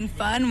it's been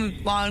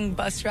fun. Long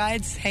bus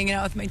rides, hanging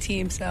out with my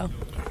team. So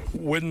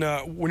when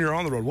you're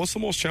on the road, what's the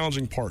most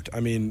challenging part? I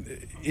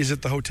mean, is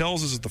it the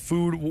hotels? Is it the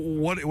food?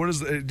 What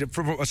is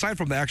aside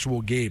from the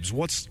actual games?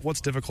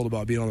 What's difficult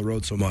about being on the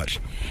road so much?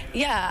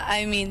 Yeah,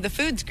 I mean, the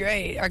food's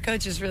great. Our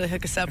coaches really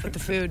hook us up with the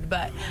food,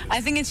 but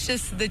I think it's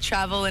just the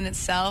travel in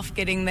itself,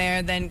 getting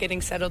there, then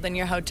getting settled in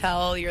your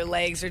hotel. Your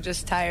legs are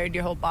just tired.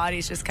 Your whole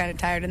body's just kind of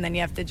tired, and then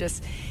you have to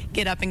just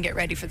get up and get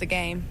ready for the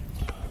game.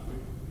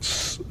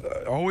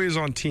 Always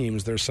on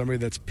teams, there's somebody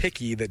that's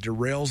picky that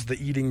derails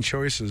the eating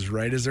choices,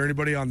 right? Is there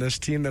anybody on this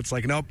team that's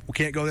like, nope, we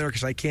can't go there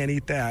because I can't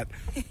eat that?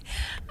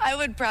 I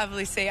would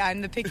probably say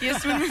I'm the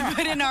pickiest when we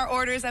put in our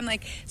orders. I'm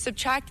like,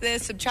 subtract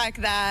this,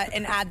 subtract that,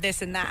 and add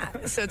this and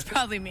that. So it's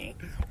probably me.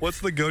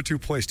 What's the go-to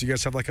place? Do you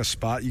guys have like a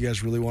spot you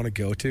guys really want to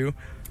go to?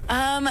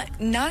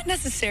 Not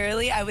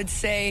necessarily. I would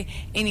say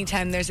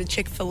anytime there's a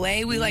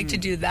Chick-fil-A, we like to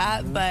do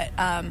that, but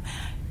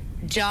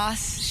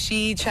Joss,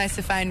 she tries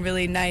to find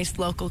really nice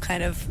local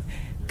kind of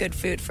good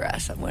food for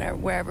us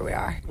wherever we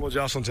are. Well,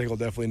 Jocelyn Tinkle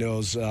definitely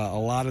knows a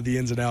lot of the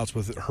ins and outs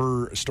with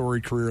her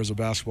storied career as a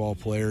basketball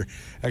player.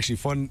 Actually,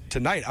 fun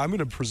tonight, I'm going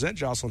to present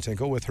Jocelyn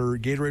Tinkle with her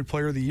Gatorade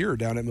Player of the Year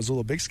down at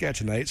Missoula Big Sky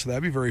tonight, so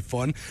that'd be very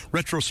fun.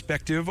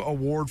 Retrospective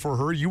award for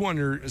her. You won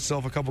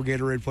yourself a couple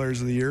Gatorade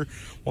Players of the Year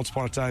once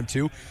upon a time,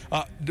 too.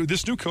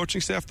 This new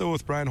coaching staff, though,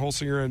 with Brian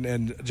Holsinger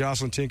and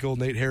Jocelyn Tinkle,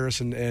 Nate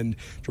Harris, and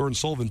Jordan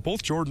Sullivan,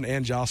 both Jordan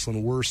and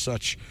Jocelyn were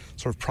such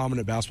sort of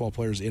prominent basketball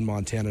players in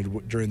Montana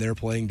during their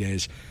playing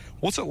days.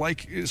 What's it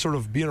like sort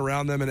of being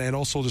around them and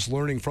also just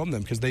learning from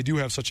them? Because they do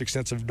have such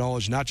extensive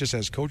knowledge, not just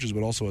as coaches,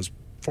 but also as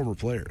former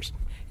players.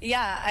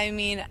 Yeah, I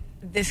mean,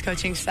 this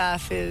coaching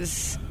staff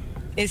is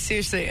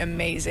seriously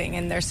amazing,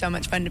 and they're so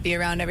much fun to be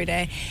around every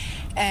day.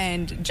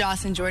 And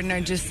Joss and Jordan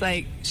are just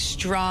like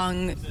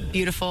strong,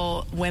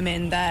 beautiful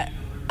women that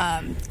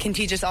can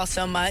teach us all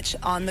so much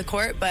on the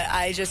court, but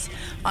I just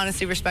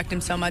honestly respect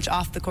them so much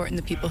off the court and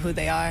the people who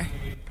they are.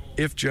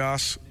 If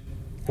Joss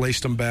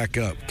laced them back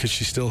up, could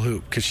she still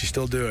hoop? Could she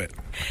still do it?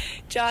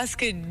 Joss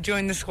could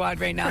join the squad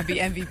right now and be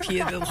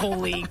MVP of the whole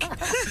league.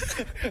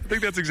 I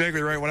think that's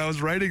exactly right. When I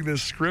was writing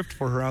this script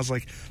for her, I was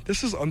like,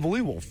 this is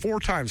unbelievable. 4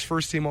 times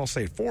first team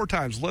All-State, 4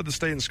 times led the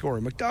state in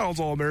scoring, McDonald's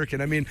All-American.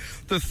 I mean,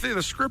 the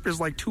script is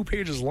like 2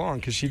 pages long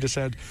because she just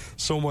had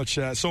so much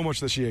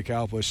that she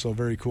accomplished. So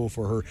very cool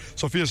for her.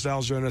 Sophia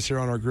Stiles joining us here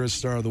on our Griz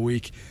Star of the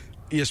Week,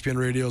 ESPN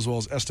Radio as well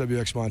as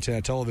SWX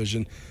Montana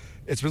Television.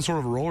 It's been sort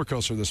of a roller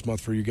coaster this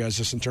month for you guys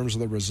just in terms of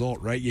the result,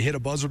 right? You hit a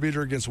buzzer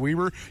beater against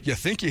Weber. You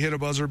think you hit a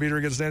buzzer beater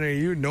against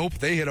NAU. Nope,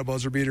 they hit a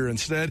buzzer beater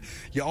instead.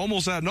 You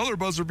almost had another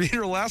buzzer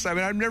beater last time. I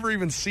mean, I've never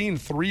even seen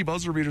 3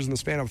 buzzer beaters in the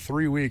span of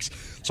 3 weeks.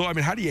 So, I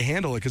mean, how do you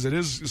handle it? Because it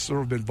is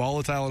sort of been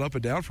volatile and up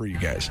and down for you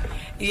guys.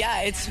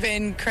 Yeah, it's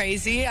been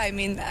crazy. I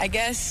mean, I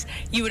guess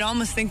you would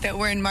almost think that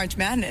we're in March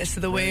Madness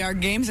the way our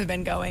games have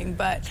been going.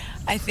 But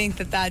I think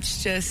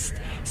that's just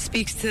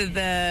speaks to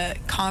the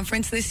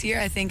conference this year.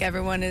 I think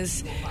everyone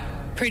is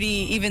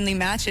pretty evenly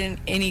matched in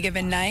any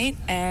given night,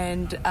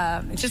 and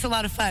it's just a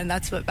lot of fun.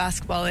 That's what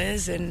basketball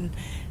is, and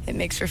it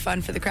makes for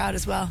fun for the crowd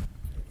as well.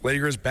 Lady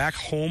Griz back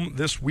home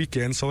this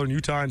weekend. Southern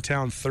Utah in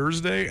town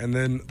Thursday, and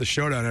then the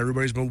showdown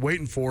everybody's been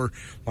waiting for.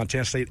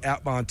 Montana State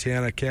at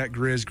Montana, Cat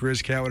Griz,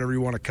 Griz Cat, whatever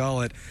you want to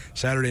call it,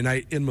 Saturday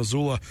night in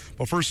Missoula.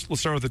 But first, let's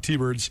start with the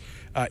T-Birds.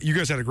 You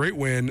guys had a great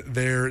win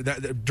there.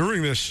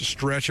 During this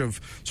stretch of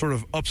sort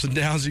of ups and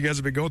downs you guys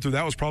have been going through,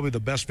 that was probably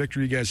the best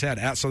victory you guys had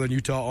at Southern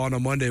Utah on a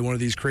Monday, one of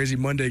these crazy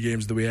Monday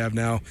games that we have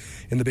now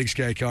in the Big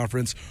Sky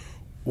Conference.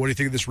 What do you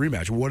think of this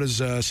rematch? What does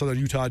Southern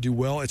Utah do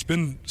well? It's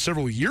been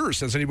several years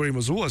since anybody in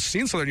Missoula has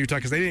seen Southern Utah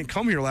because they didn't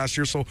come here last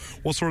year. So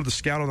what's sort of the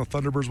scout on the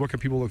Thunderbirds? What can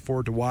people look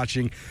forward to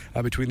watching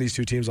between these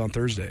two teams on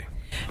Thursday?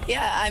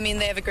 Yeah, I mean,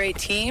 they have a great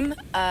team.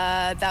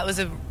 That was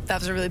a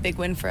really big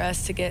win for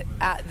us to get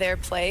at their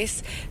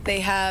place.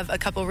 They have a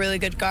couple really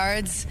good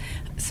guards,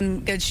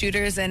 some good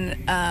shooters,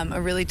 and a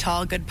really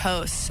tall, good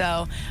post.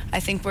 So I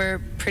think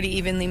we're pretty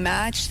evenly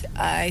matched.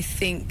 I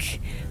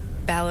think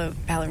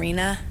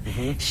Ballerina,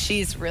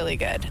 she's really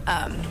good.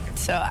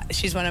 So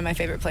she's one of my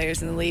favorite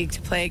players in the league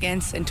to play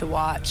against and to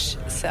watch.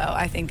 So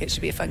I think it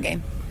should be a fun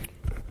game.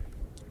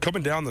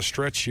 Coming down the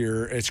stretch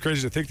here, it's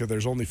crazy to think that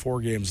there's only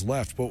 4 games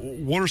left, but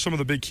what are some of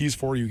the big keys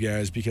for you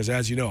guys? Because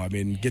as you know, I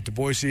mean, get to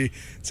Boise,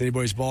 it's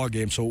anybody's ball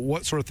game. So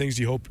what sort of things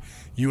do you hope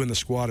you and the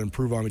squad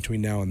improve on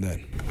between now and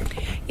then?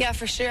 Yeah,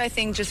 for sure. I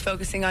think just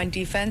focusing on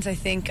defense. I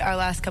think our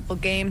last couple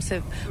games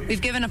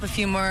we've given up a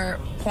few more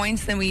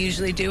points than we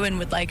usually do and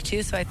would like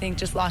to. So I think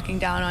just locking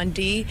down on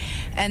D,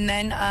 and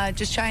then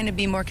just trying to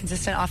be more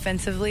consistent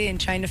offensively and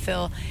trying to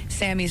fill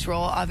Sammy's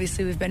role.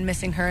 Obviously, we've been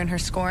missing her in her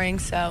scoring.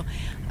 So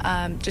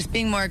just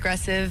being more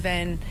aggressive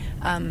and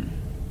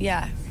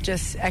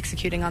just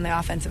executing on the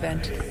offensive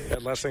end.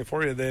 And last thing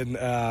for you then,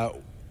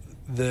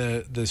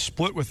 the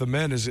split with the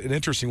men is an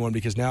interesting one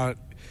because now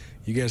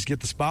you guys get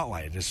the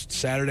spotlight. It's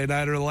Saturday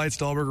night under the lights,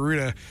 Dahlberg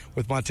Arena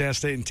with Montana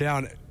State in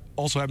town.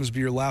 Also happens to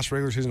be your last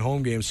regular season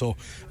home game. So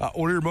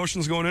what are your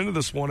emotions going into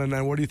this one,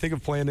 and what do you think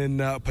of playing in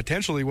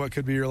potentially what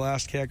could be your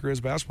last Cat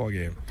Griz basketball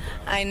game?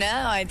 I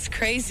know, it's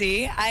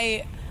crazy.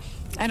 I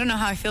don't know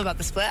how I feel about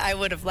the split. I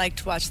would have liked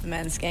to watch the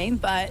men's game,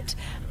 but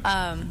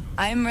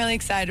I'm really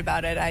excited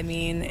about it. I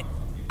mean,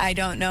 I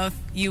don't know if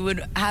you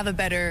would have a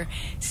better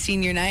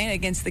senior night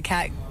against the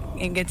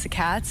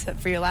Cats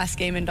for your last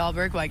game in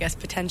Dahlberg. Well, I guess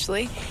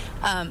potentially.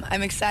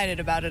 I'm excited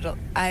about it.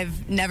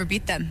 I've never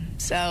beat them,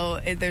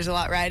 so there's a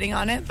lot riding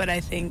on it, but I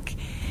think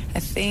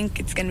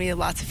it's going to be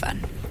lots of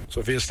fun.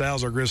 Sophia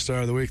Stiles, our Griz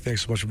Star of the Week.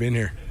 Thanks so much for being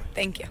here.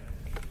 Thank you.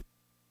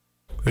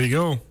 There you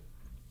go.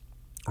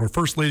 Our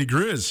first Lady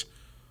Griz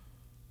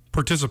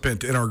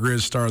participant in our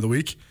Griz Star of the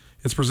Week.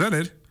 It's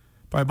presented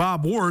by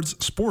Bob Ward's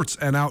Sports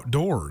and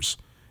Outdoors.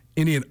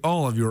 Any and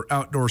all of your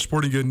outdoor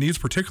sporting good needs,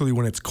 particularly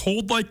when it's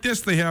cold like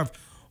this. They have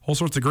all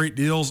sorts of great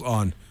deals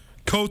on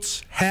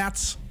coats,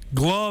 hats,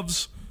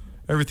 gloves,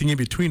 everything in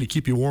between to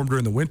keep you warm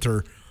during the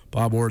winter.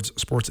 Bob Ward's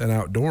Sports and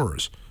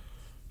Outdoors.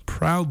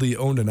 Proudly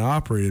owned and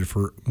operated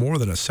for more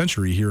than a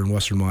century here in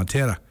western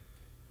Montana.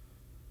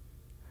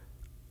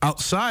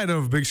 Outside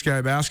of Big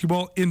Sky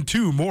basketball,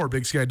 into more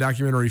Big Sky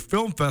documentary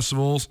film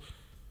festivals,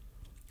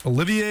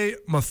 Olivier,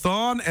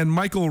 Matthon, and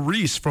Michael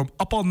Reis from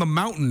Up on the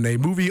Mountain, a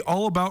movie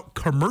all about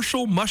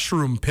commercial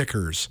mushroom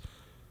pickers.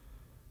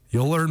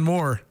 You'll learn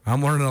more.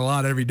 I'm learning a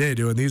lot every day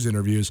doing these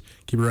interviews.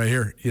 Keep it right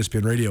here,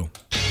 ESPN Radio.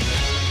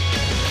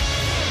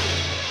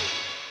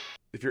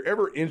 If you're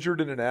ever injured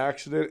in an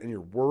accident and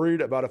you're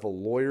worried about if a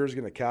lawyer is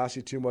going to cost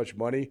you too much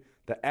money,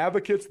 the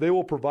Advocates, they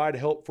will provide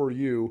help for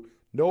you.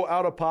 No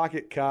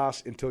out-of-pocket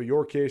costs until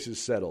your case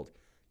is settled.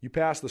 You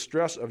pass the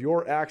stress of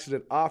your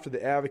accident off to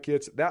the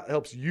Advocates. That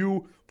helps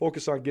you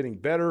focus on getting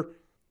better.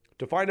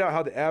 To find out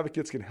how the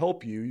Advocates can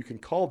help you, you can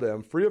call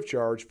them free of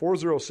charge,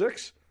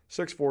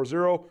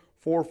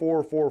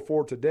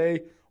 406-640-4444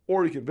 today,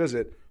 or you can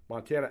visit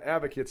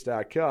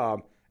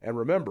montanaadvocates.com. And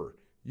remember,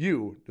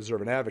 you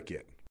deserve an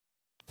advocate.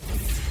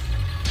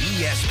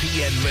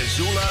 ESPN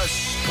Missoula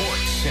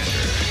Sports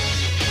Center.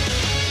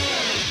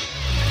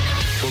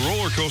 The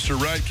roller coaster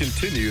ride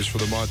continues for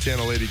the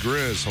Montana Lady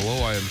Griz.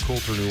 Hello, I am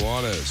Colter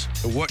Nuanez.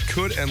 What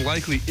could and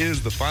likely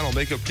is the final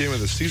makeup game of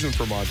the season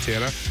for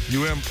Montana.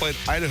 UM played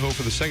Idaho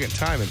for the second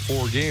time in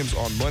 4 games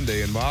on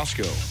Monday in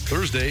Moscow.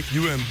 Thursday,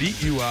 UM beat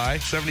UI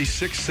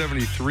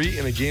 76-73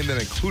 in a game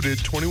that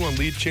included 21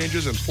 lead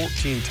changes and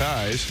 14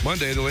 ties.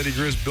 Monday, the Lady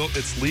Griz built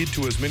its lead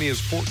to as many as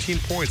 14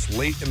 points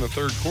late in the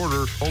third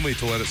quarter, only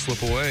to let it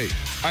slip away.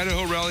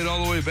 Idaho rallied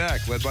all the way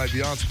back, led by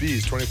Beyonce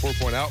B's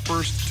 24-point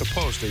outburst to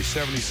post a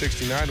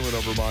 70-69 win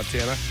over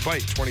Montana,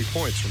 despite 20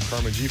 points from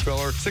Carmen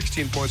Gfeller,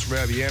 16 points from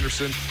Abby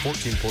Anderson,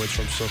 14 points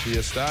from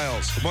Sophia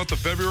Stiles. The month of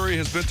February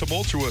has been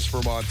tumultuous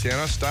for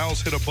Montana.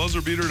 Stiles hit a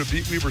buzzer beater to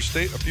beat Weber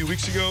State a few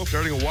weeks ago,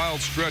 starting a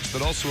wild stretch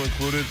that also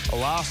included a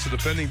loss to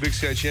defending Big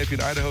Sky champion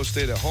Idaho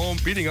State at home,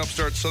 beating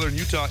upstart Southern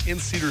Utah in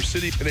Cedar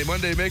City in a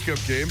Monday makeup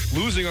game,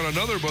 losing on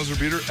another buzzer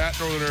beater at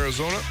Northern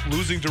Arizona,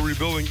 losing to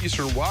rebuilding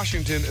Eastern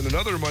Washington in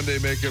another Monday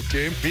makeup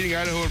game, beating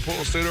Idaho and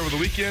Portland State over the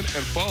weekend,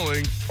 and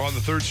falling on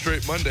the third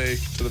straight Monday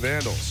to the Vandals.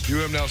 Vandals.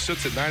 UM now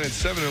sits at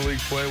 9-7 in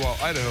league play, while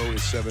Idaho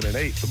is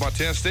 7-8. The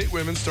Montana State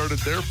women started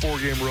their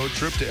 4-game road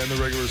trip to end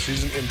the regular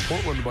season in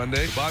Portland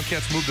Monday. The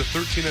Bobcats moved to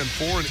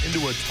 13-4 and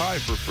into a tie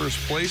for first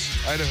place.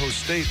 Idaho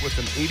State with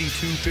an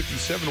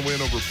 82-57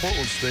 win over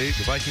Portland State.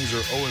 The Vikings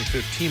are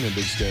 0-15 in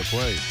Big Sky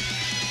play.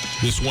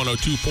 This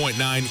 102.9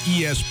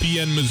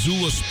 ESPN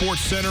Missoula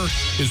Sports Center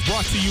is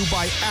brought to you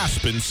by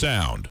Aspen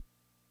Sound.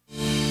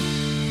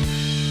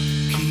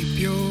 Keep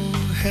your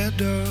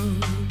head up.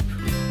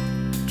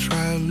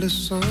 Try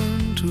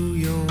listen to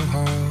your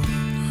heart.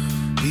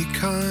 Be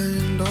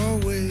kind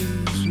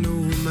always, no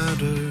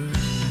matter.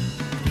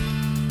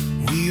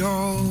 We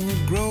all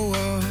grow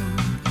up,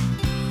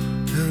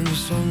 and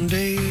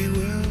someday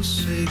we'll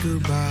say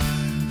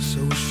goodbye.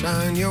 So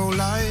shine your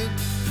light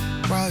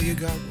while you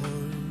got one.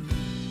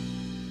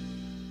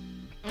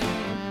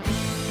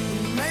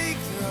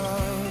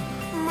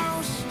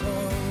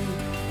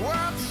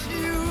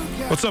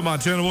 What's up,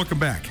 Montana? Welcome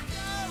back.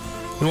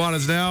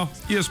 Nuanez Now,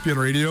 ESPN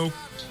Radio.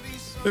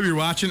 Maybe you're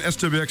watching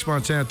SWX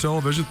Montana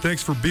Television.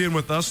 Thanks for being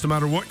with us no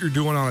matter what you're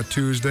doing on a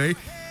Tuesday.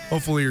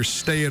 Hopefully you're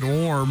staying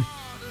warm.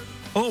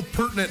 A little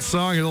pertinent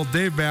song, a little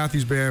Dave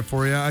Matthews Band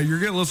for you. You're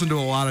going to listen to a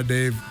lot of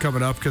Dave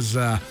coming up because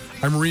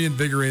I'm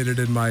reinvigorated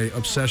in my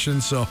obsession.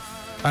 So,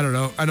 I don't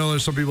know. I know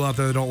there's some people out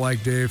there that don't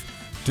like Dave.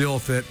 Deal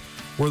with it.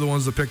 We're the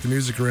ones that pick the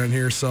music around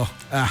here. So,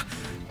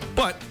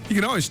 but you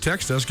can always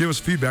text us, give us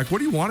feedback. What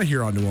do you want to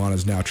hear on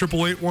Nuanez Now?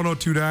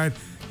 888-1029.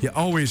 You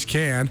always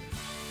can.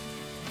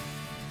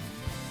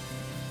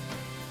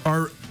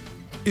 Our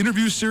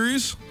interview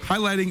series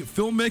highlighting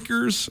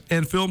filmmakers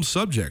and film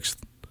subjects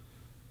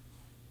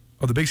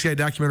of the Big Sky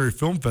Documentary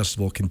Film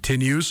Festival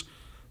continues.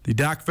 The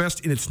Doc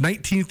Fest in its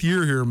 19th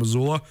year here in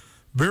Missoula.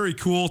 Very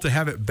cool to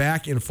have it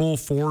back in full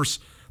force.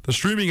 The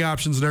streaming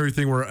options and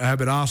everything have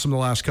been awesome the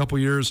last couple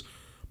years.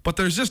 But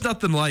there's just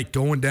nothing like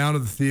going down to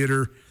the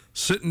theater,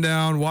 sitting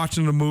down,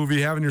 watching a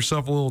movie, having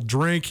yourself a little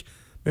drink,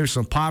 maybe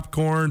some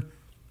popcorn,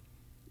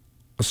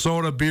 a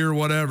soda, beer,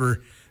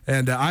 whatever.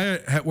 And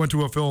I went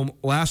to a film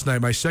last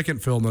night, my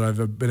second film that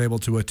I've been able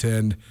to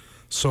attend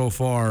so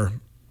far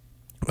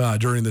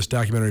during this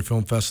documentary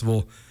film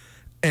festival.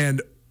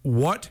 And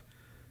what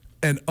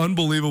an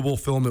unbelievable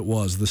film it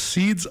was. The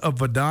Seeds of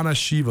Vandana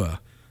Shiva,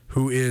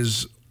 who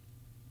is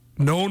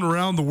known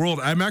around the world.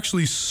 I'm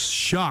actually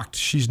shocked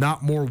she's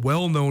not more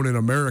well-known in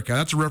America.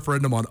 That's a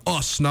referendum on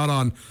us,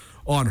 not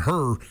on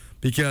her,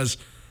 because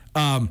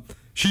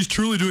she's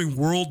truly doing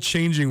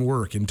world-changing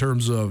work in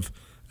terms of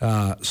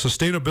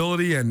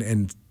sustainability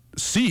and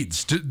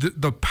seeds,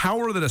 the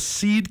power that a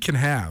seed can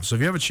have. So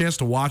if you have a chance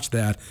to watch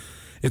that,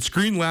 it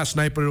screened last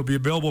night, but it'll be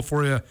available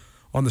for you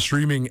on the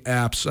streaming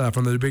apps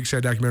from the Big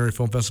Sky Documentary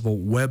Film Festival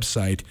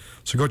website.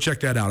 So go check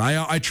that out.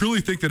 I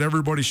truly think that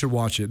everybody should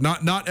watch it.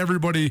 Not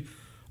everybody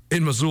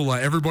in Missoula,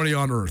 everybody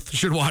on earth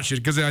should watch it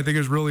because I think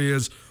it really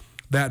is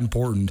that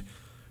important.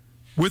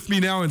 With me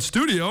now in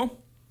studio,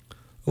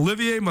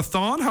 Olivier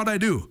Matthon. How'd I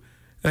do?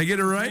 Did I get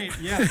it right?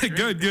 Great. Yeah,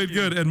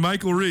 good. And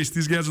Michael Reis.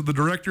 These guys are the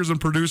directors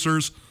and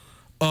producers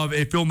of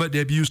a film that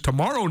debuts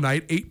tomorrow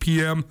night, 8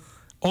 p.m.,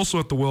 also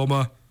at the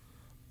Wilma,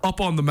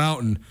 Up on the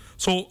Mountain.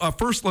 So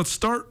first, let's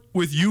start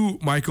with you,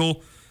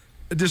 Michael.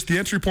 Just the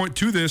entry point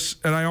to this,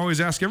 and I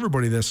always ask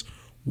everybody this,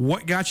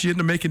 what got you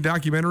into making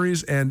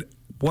documentaries, and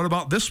what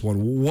about this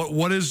one?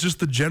 What is just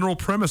the general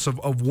premise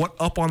of what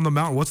Up on the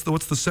Mountain? What's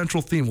the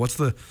central theme? What's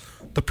the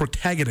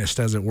protagonist,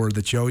 as it were,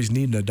 that you always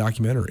need in a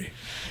documentary?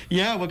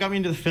 Yeah, what got me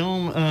into the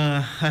film,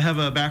 I have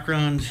a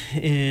background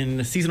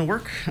in seasonal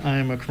work.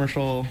 I'm a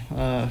commercial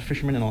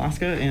fisherman in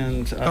Alaska,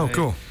 and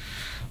cool.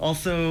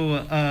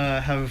 Also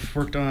have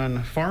worked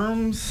on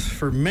farms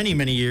for many,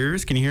 many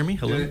years. Can you hear me?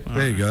 Hello?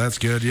 There you go. That's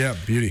good. Yeah,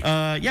 beauty.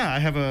 Yeah, I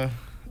have a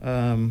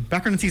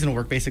background in seasonal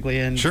work, basically,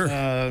 and sure.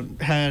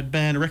 Had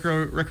been a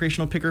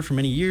recreational picker for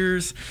many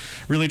years.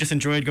 Really just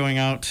enjoyed going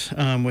out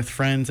with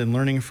friends and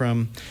learning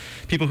from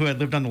people who had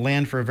lived on the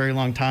land for a very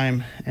long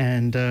time,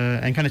 and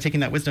kind of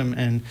taking that wisdom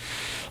and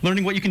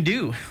learning what you can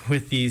do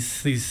with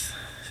these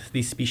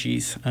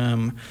species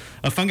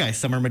of fungi.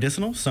 Some are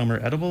medicinal, some are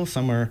edible,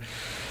 some are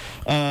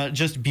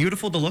just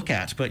beautiful to look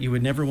at, but you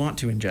would never want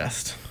to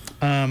ingest.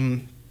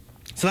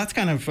 So that's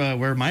kind of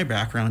where my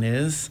background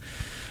is.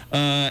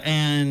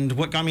 And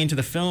what got me into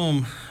the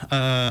film,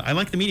 I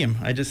like the medium.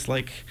 I just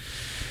like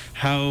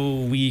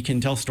how we can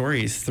tell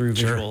stories through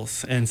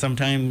visuals. Sure. And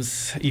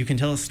sometimes you can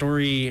tell a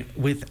story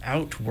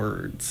without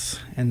words,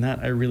 and that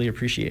I really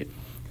appreciate.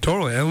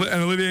 Totally.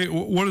 And Olivier,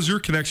 what is your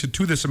connection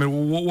to this? I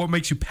mean, what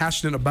makes you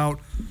passionate about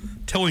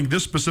telling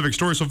this specific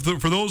story? So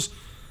for those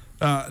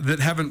that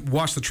haven't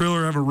watched the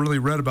trailer, haven't really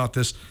read about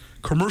this,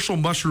 commercial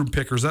mushroom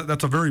pickers,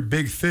 that's a very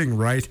big thing,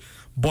 right?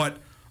 But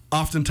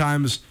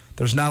oftentimes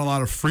there's not a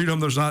lot of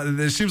freedom.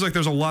 It seems like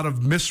there's a lot of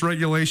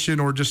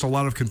misregulation or just a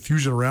lot of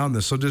confusion around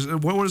this. So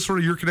what is sort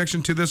of your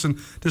connection to this, and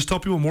just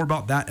tell people more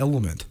about that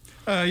element?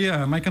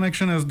 Yeah, my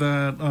connection is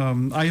that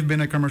I've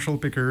been a commercial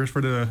picker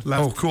for the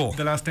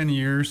last 10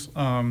 years.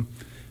 I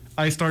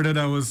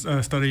was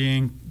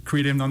studying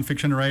creative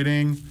nonfiction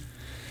writing,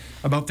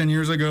 about 10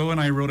 years ago, and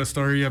I wrote a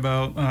story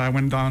about I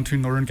went down to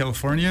Northern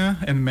California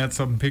and met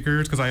some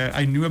pickers because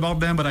I knew about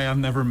them, but I had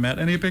never met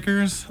any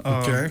pickers.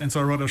 Okay. And so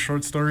I wrote a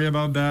short story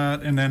about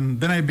that, and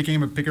then I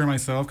became a picker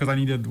myself because I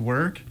needed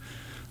work.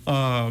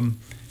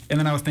 And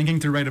then I was thinking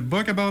to write a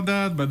book about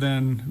that, but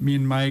then me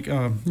and Mike,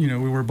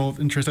 we were both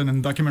interested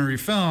in documentary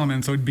film,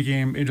 and so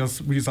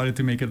we decided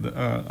to make it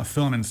a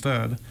film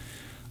instead.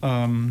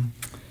 And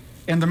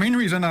the main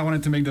reason I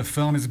wanted to make the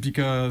film is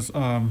because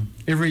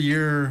every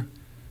year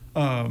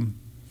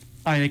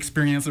I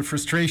experience the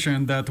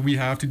frustration that we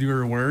have to do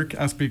our work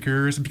as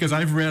pickers, because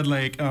I've read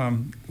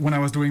when I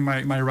was doing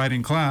my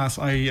writing class,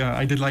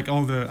 I did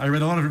I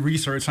read a lot of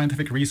research,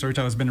 scientific research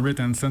that has been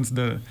written since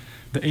the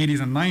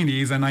 80s and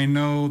 90s, and I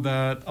know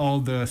that all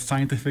the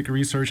scientific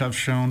research have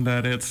shown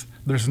that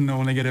there's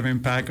no negative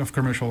impact of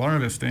commercial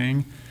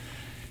harvesting,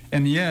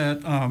 and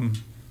yet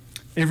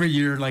every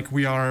year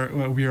we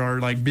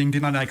are being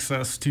denied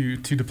access to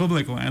the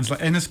public lands,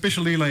 and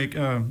especially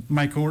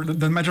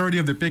the majority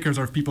of the pickers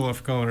are people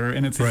of color,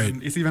 and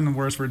it's even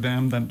worse for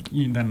them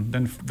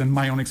than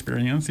my own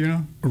experience,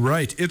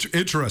 Right. It's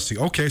interesting.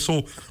 Okay,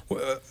 so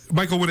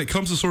Michael, when it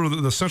comes to sort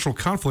of the central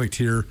conflict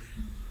here,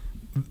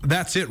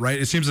 that's it, right?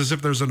 It seems as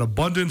if there's an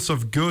abundance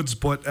of goods,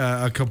 but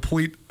a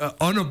complete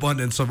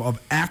unabundance of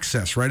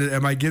access, right?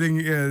 Am I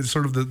getting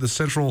sort of the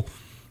central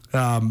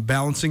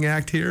balancing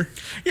act here?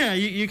 Yeah,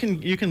 you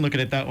can look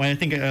at it that way. I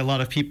think a lot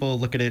of people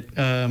look at it,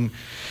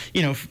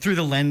 through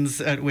the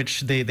lens at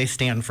which they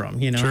stand from.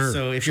 Sure,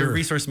 so if you're a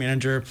resource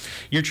manager,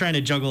 you're trying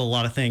to juggle a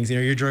lot of things.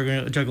 You're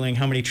juggling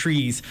how many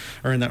trees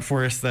are in that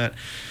forest that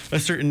a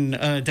certain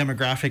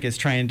demographic is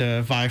trying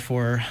to vie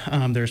for.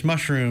 There's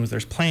mushrooms,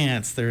 there's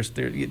plants, there's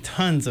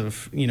tons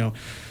of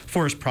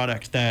forest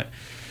product that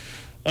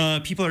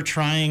people are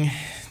trying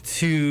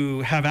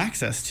to have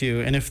access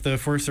to. And if the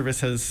Forest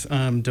Service has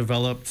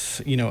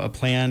developed a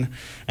plan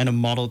and a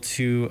model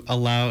to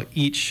allow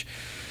each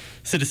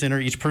citizen or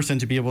each person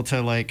to be able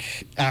to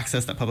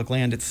access that public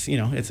land,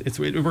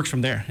 it works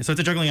from there. So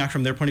it's a juggling act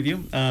from their point of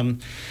view.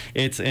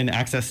 It's an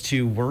access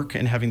to work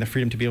and having the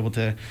freedom to be able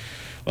to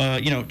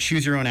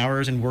choose your own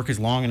hours and work as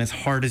long and as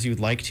hard as you'd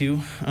like to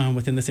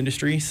within this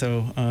industry.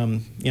 So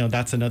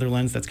that's another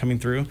lens that's coming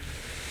through.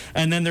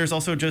 And then there's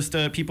also just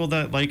people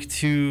that like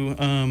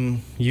to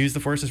use the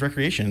forest as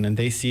recreation, and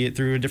they see it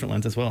through a different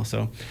lens as well.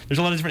 So there's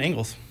a lot of different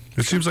angles.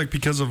 It seems like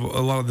because of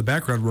a lot of the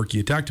background work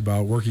you talked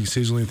about, working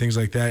seasonally and things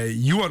like that,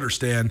 you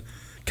understand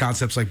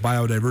concepts like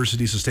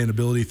biodiversity,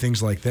 sustainability,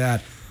 things like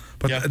that.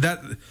 But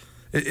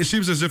it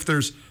seems as if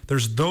there's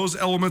those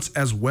elements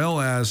as well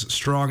as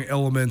strong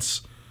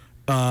elements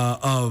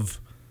of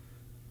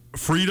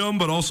freedom,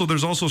 but also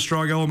there's also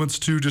strong elements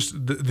to just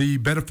the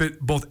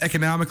benefit both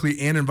economically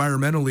and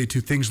environmentally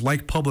to things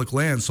like public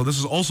lands. So this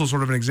is also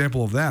sort of an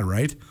example of that,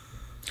 right?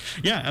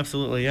 Yeah,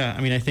 absolutely. Yeah,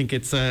 I mean, I think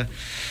it's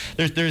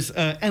there's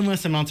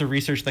endless amounts of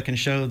research that can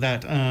show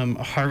that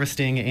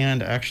harvesting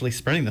and actually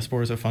spreading the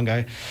spores of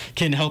fungi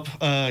can help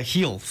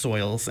heal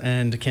soils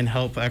and can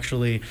help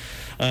actually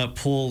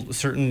pull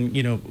certain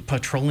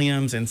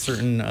petroleums and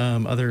certain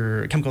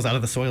other chemicals out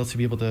of the soil to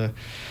be able to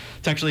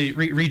actually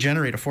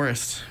regenerate a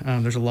forest.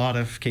 There's a lot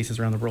of cases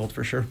around the world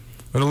for sure.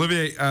 But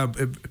Olivier,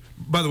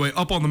 by the way,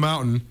 Up on the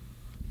Mountain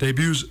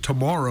debuts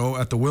tomorrow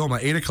at the Wilma,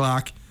 8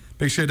 o'clock.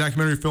 Big Sky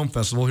Documentary Film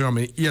Festival here on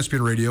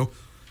ESPN Radio,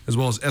 as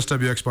well as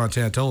SWX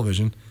Montana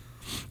Television.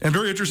 And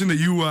very interesting that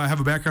you have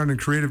a background in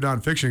creative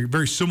nonfiction,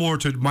 very similar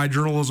to my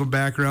journalism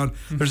background.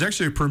 Mm-hmm. There's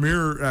actually a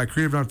premier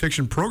creative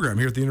nonfiction program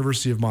here at the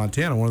University of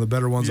Montana, one of the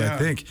better ones, I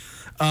think.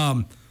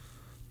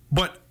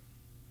 But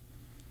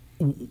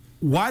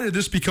why did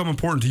this become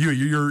important to you?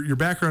 Your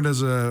background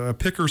as a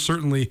picker,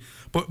 certainly,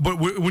 but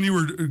when you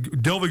were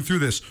delving through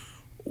this,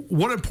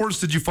 what importance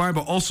did you find?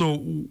 But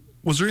also,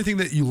 was there anything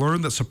that you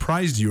learned that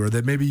surprised you or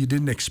that maybe you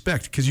didn't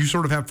expect? Because you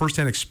sort of have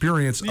firsthand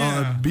experience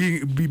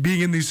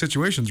being in these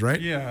situations, right?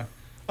 Yeah,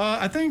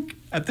 I think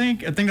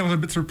that was a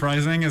bit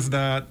surprising. Is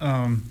that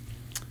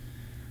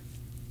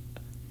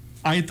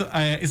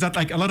is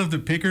that a lot of the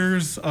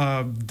pickers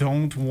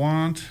don't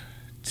want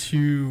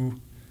to.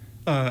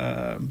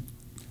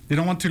 They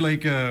don't want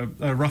to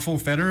ruffle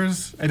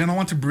feathers. They don't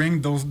want to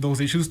bring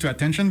those issues to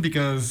attention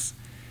because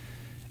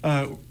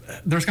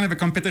there's kind of a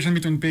competition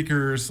between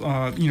pickers,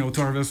 to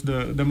harvest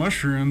the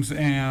mushrooms,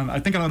 and I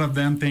think a lot of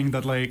them think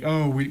that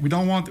we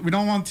don't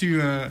want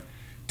to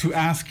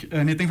ask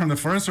anything from the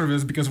Forest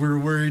Service because we're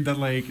worried that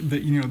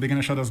they're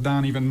gonna shut us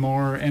down even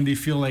more, and they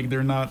feel like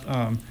they're not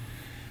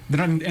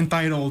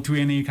entitled to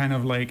any kind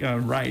of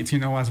rights,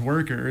 as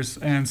workers,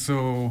 and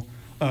so.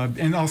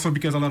 And also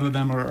because a lot of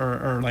them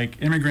are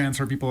immigrants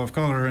or people of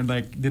color, and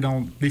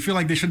they feel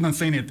like they should not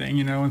say anything,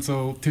 And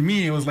so to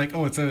me, it was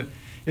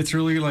it's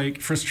really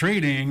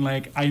frustrating.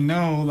 I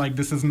know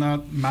this is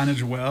not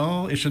managed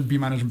well. It should be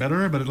managed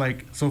better. But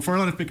so for a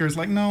lot of pickers,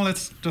 no,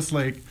 let's just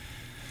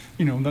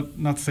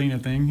not say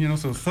anything,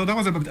 So that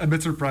was a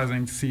bit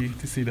surprising to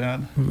see that.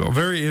 Well,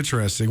 very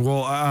interesting.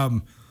 Well,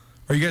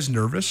 are you guys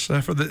nervous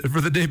for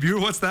the debut?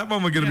 What's that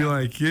moment going to be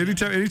like?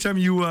 Anytime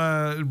you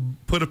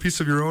put a piece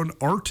of your own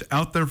art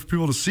out there for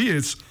people to see,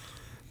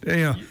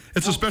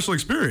 it's a special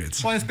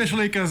experience. Well,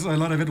 especially because a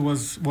lot of it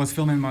was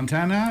filmed in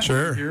Montana.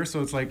 Sure. Here,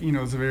 so it's like,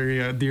 it's a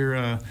very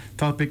dear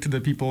topic to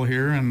the people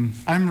here. And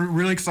I'm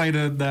really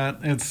excited that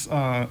it's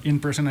in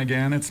person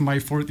again. It's my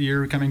 4th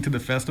year coming to the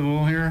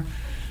festival here.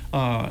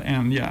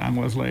 And I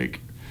was like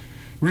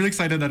really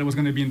excited that it was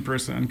going to be in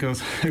person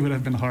because it would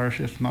have been harsh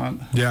if not.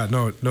 Yeah,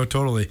 no,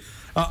 totally.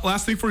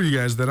 Last thing for you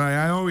guys that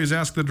I always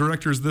ask the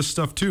directors this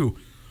stuff too,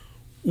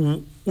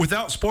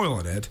 without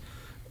spoiling it.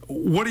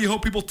 What do you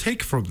hope people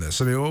take from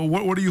this? I mean,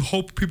 what do you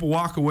hope people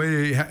walk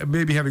away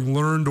maybe having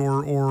learned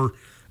or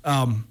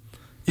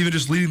even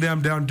just leading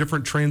them down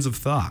different trains of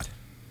thought?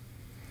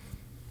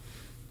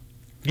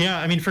 Yeah,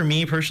 I mean, for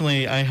me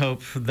personally, I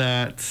hope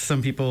that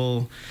some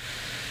people,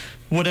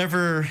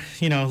 whatever,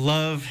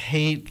 love,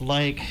 hate,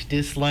 like,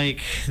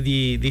 dislike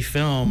the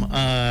film,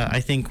 I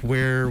think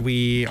where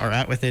we are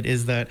at with it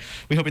is that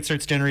we hope it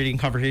starts generating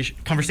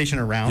conversation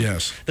around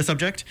the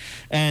subject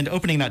and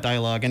opening that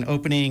dialogue and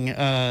opening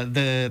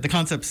the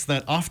concepts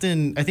that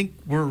often I think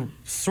we're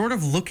sort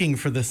of looking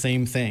for the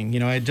same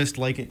thing. I just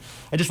liken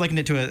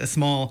it to a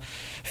small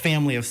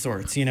family of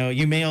sorts.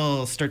 You may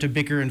all start to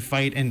bicker and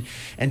fight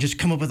and just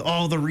come up with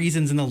all the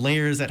reasons and the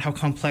layers at how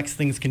complex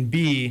things can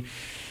be.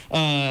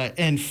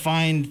 And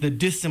find the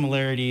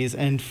dissimilarities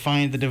and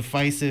find the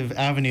divisive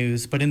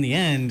avenues. But in the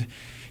end,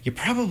 you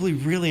probably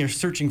really are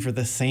searching for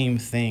the same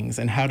things.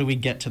 And how do we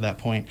get to that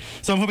point?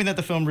 So I'm hoping that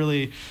the film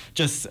really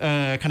just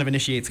kind of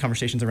initiates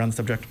conversations around the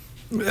subject.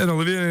 And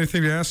Olivier,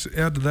 anything to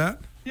add to that?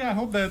 Yeah, I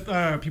hope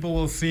that people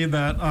will see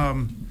that,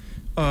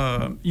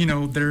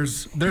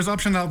 there's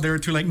options out there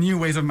to like new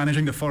ways of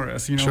managing the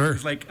forest. Sure.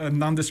 There's like a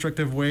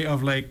non-destructive way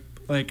of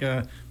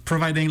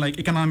providing like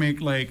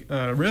economic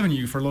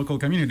revenue for local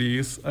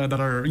communities that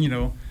are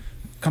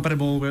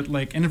compatible with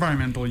like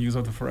environmental use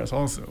of the forest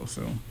also.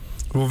 So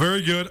well,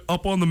 very good.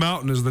 Up on the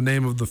Mountain is the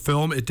name of the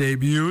film. It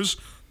debuts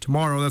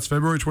tomorrow. That's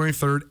February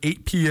 23rd,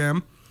 8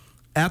 p.m.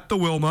 at the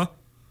Wilma.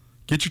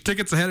 Get your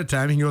tickets ahead of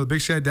time. You can go to the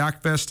Big Sky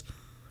Doc Fest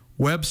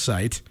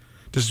website.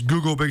 Just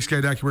Google Big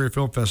Sky Documentary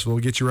Film Festival.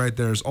 It'll get you right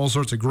there. There's all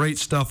sorts of great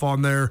stuff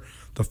on there.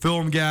 The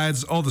film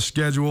guides, all the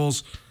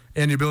schedules,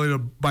 and the ability to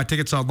buy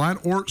tickets online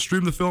or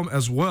stream the film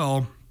as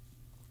well.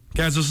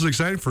 Guys, this is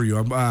exciting for you.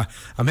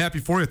 I'm happy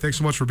for you. Thanks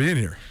so much for being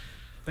here.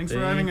 Thanks for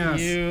having us.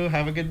 Thank you.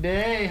 Have a good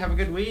day. Have a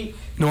good week.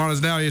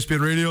 Nuanez Now,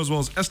 ESPN Radio, as well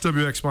as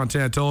SWX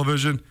Montana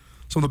Television.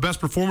 Some of the best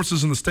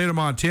performances in the state of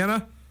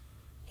Montana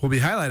will be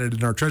highlighted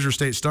in our Treasure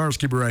State Stars.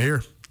 Keep it right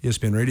here.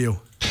 ESPN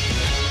Radio.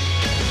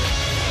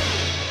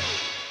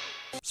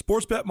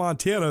 Sportsbet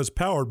Montana is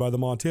powered by the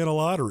Montana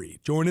Lottery.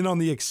 Join in on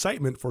the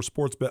excitement for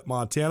Sportsbet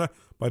Montana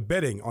by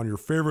betting on your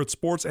favorite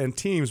sports and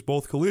teams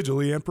both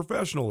collegially and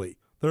professionally.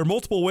 There are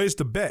multiple ways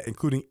to bet,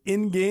 including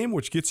in-game,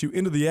 which gets you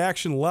into the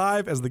action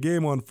live as the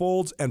game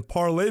unfolds, and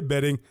parlay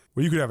betting,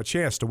 where you could have a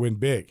chance to win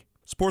big.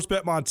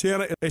 Sportsbet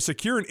Montana is a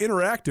secure and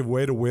interactive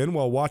way to win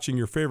while watching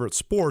your favorite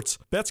sports.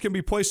 Bets can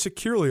be placed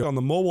securely on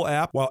the mobile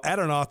app while at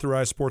an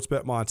authorized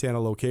Sportsbet Montana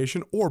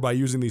location or by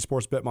using the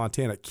Sportsbet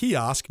Montana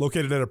kiosk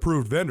located at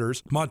approved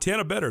vendors.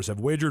 Montana bettors have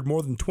wagered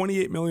more than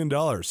 $28 million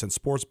since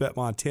Sportsbet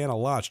Montana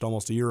launched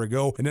almost a year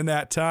ago, and in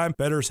that time,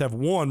 bettors have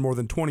won more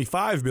than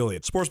 $25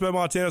 million. Sportsbet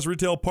Montana's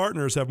retail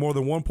partners have more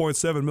than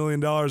 $1.7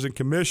 million in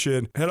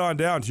commission. Head on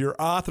down to your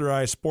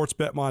authorized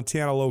Sportsbet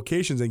Montana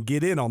locations and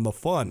get in on the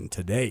fun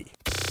today.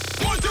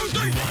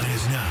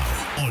 Nuanez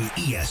Now on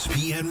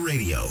ESPN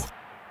Radio.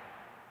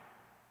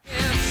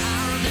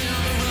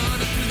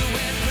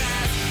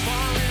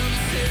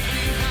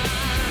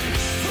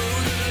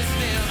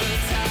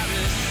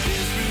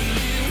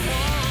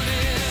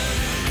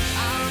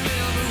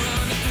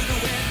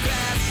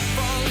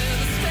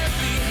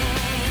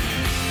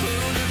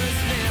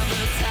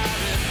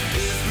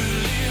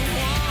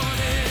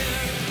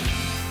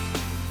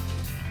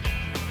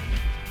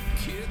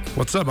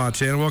 What's up,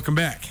 Montana? Welcome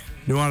back.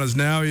 Nuanez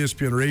Now,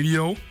 ESPN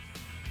Radio, as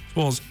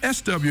well as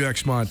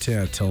SWX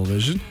Montana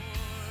Television.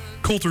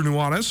 Colter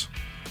Nuanez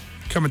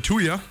coming to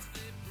you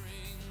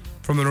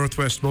from the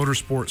Northwest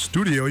Motorsport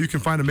Studio. You can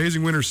find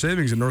amazing winter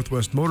savings at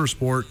Northwest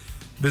Motorsport.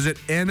 Visit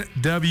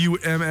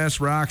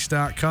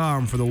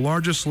nwmsrocks.com for the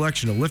largest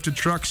selection of lifted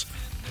trucks,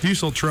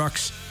 diesel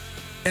trucks,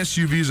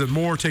 SUVs, and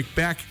more. Take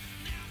back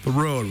the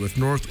road with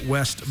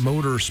Northwest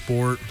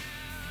Motorsport.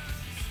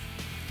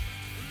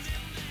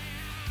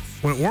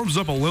 When it warms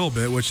up a little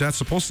bit, which that's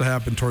supposed to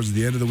happen towards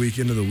the end of the week,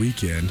 into the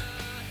weekend,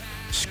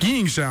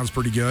 skiing sounds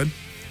pretty good.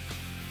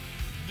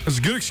 It's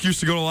a good excuse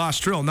to go to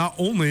Lost Trail, not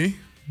only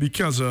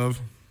because of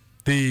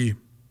the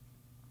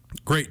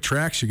great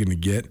tracks you're going to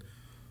get,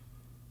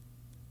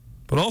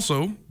 but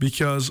also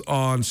because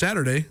on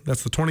Saturday,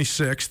 that's the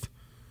 26th,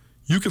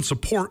 you can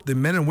support the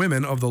men and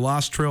women of the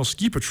Lost Trail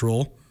Ski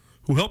Patrol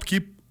who help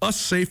keep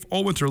us safe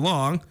all winter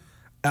long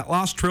at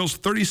Lost Trail's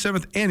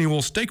 37th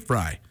annual Steak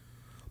Fry.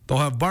 They'll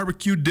have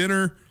barbecue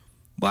dinner,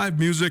 live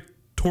music,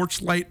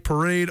 torchlight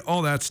parade,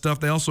 all that stuff.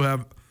 They also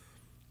have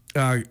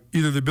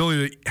either the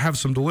ability to have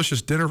some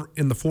delicious dinner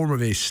in the form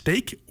of a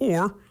steak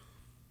or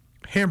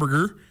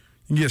hamburger.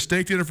 You can get a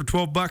steak dinner for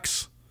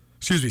 $12,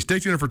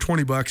 steak dinner for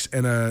 $20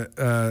 and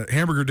a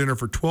hamburger dinner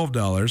for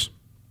 $12.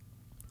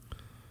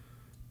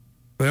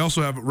 They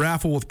also have a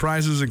raffle with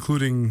prizes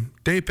including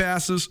day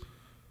passes,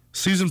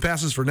 season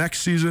passes for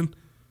next season,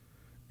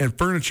 and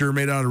furniture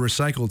made out of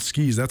recycled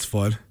skis. That's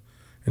fun.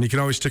 And you can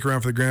always stick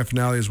around for the grand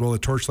finale as well. The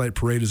Torchlight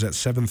Parade is at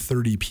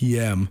 7:30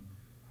 p.m.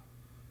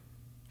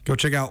 Go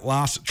check out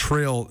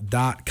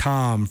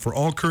losttrail.com for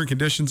all current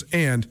conditions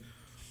and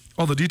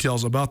all the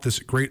details about this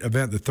great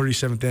event, the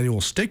 37th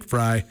annual Steak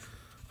Fry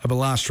of a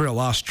Lost Trail.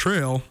 Lost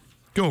Trail,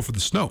 go for the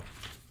snow.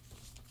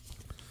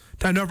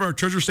 Time now for our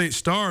Treasure State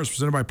Stars,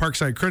 presented by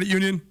Parkside Credit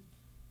Union,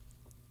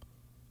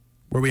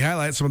 where we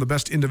highlight some of the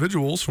best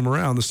individuals from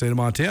around the state of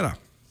Montana.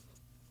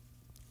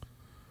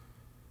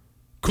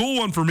 Cool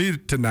one for me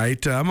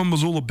tonight. I'm a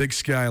Missoula Big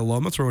Sky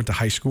alum. That's where I went to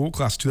high school,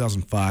 class of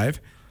 2005.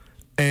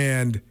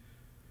 And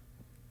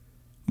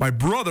my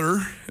brother,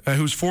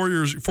 who's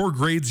 4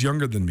 grades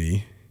younger than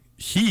me,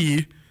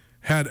 he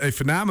had a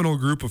phenomenal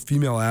group of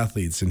female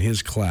athletes in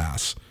his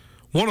class,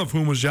 one of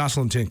whom was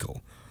Jocelyn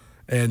Tinkle.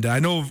 And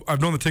I've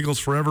known the Tinkles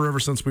forever, ever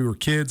since we were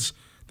kids.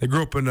 They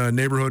grew up in a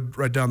neighborhood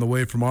right down the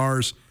way from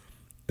ours,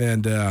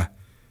 and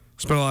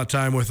spent a lot of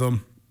time with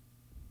them.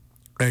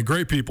 And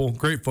great people,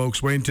 great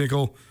folks. Wayne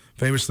Tinkle,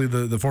 famously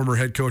the former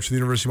head coach of the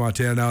University of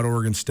Montana, now at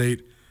Oregon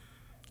State.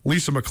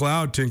 Lisa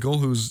McLeod Tinkle,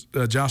 who's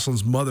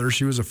Jocelyn's mother.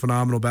 She was a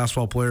phenomenal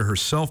basketball player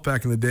herself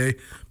back in the day.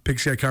 Big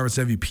Sky Conference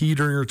MVP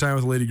during her time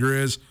with Lady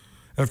Griz.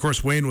 And, of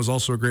course, Wayne was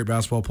also a great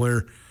basketball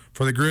player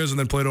for the Griz and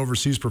then played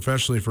overseas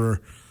professionally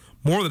for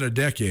more than a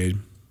decade.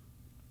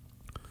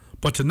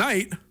 But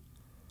tonight,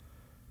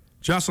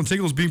 Jocelyn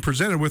Tinkle is being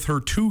presented with her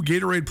 2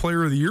 Gatorade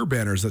Player of the Year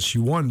banners that she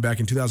won back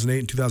in 2008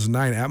 and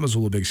 2009 at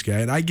Missoula Big Sky.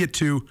 And I get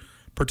to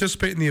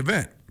participate in the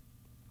event,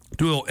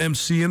 do a little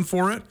MCing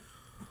for it.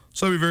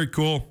 So that'll be very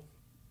cool.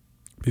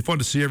 Be fun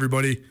to see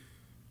everybody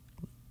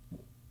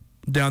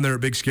down there at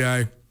Big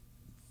Sky,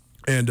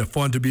 and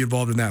fun to be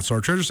involved in that. So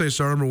our Treasure State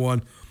Star number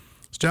 1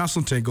 is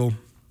Jocelyn Tinkle,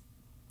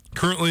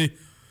 currently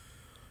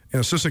an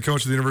assistant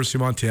coach at the University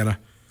of Montana,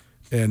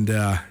 and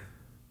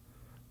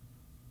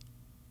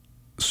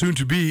soon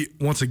to be,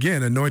 once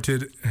again,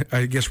 anointed,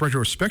 I guess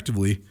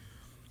retrospectively,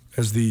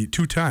 as the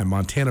 2-time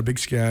Montana Big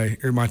Sky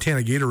or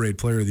Montana Gatorade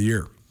Player of the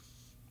Year.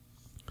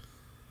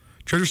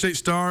 Treasure State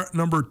Star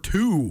number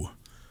 2.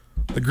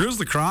 The Griz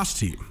lacrosse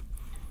team.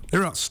 They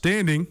were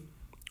outstanding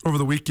over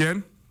the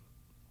weekend.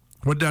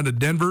 Went down to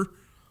Denver,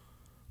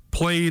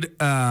 played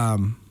a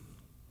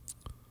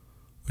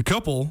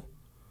couple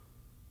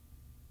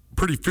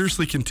pretty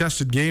fiercely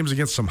contested games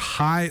against some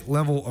high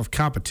level of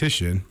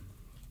competition.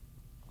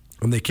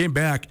 And they came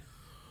back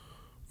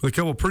with a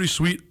couple pretty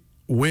sweet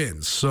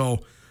wins.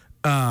 So,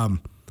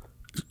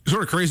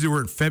 sort of crazy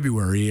we're in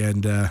February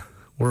and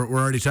we're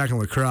already talking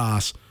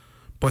lacrosse.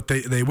 But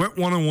they went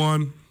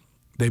 1-1.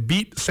 They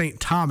beat St.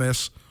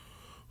 Thomas,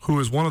 who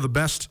is one of the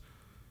best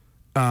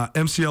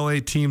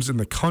MCLA teams in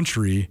the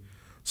country.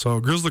 So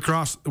Griz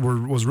lacrosse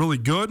was really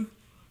good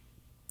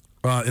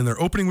in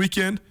their opening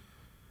weekend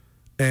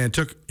and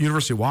took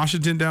University of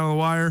Washington down the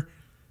wire.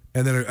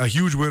 And then a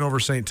huge win over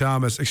St.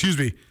 Thomas.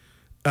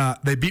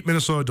 They beat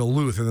Minnesota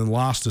Duluth and then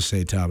lost to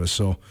St. Thomas.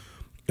 So,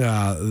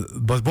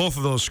 but both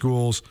of those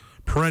schools,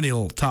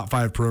 perennial top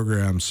 5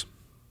 programs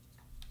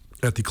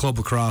at the club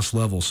lacrosse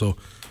level. So,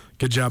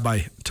 good job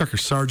by Tucker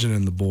Sargent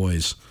and the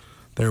boys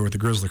there with the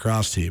Griz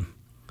lacrosse team.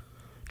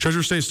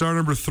 Treasure State Star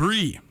number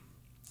 3.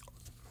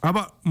 How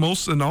about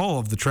most and all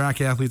of the track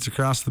athletes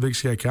across the Big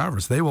Sky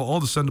Conference? They will all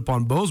descend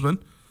upon Bozeman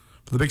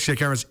for the Big Sky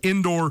Conference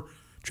Indoor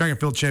Track and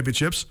Field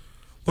Championships.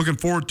 Looking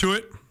forward to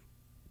it.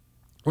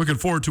 Looking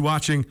forward to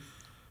watching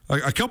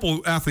a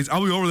couple athletes.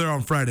 I'll be over there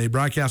on Friday,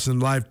 broadcasting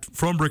live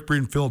from Brick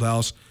Breeden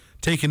Fieldhouse,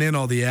 taking in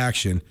all the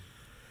action.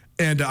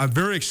 And I'm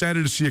very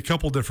excited to see a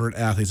couple different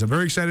athletes. I'm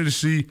very excited to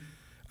see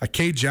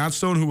Cade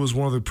Johnstone, who was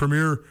one of the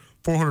premier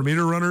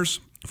 400-meter runners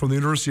from the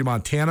University of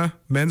Montana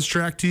men's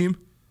track team.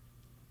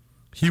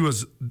 He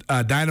was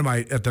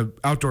dynamite at the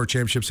outdoor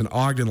championships in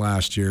Ogden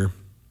last year.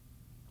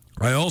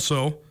 I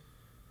also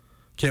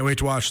can't wait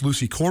to watch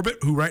Lucy Corbett,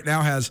 who right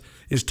now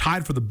is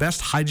tied for the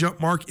best high jump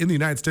mark in the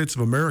United States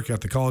of America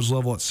at the college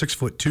level at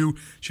 6'2".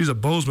 She's a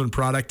Bozeman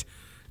product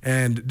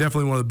and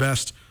definitely one of the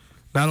best,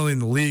 not only in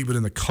the league but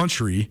in the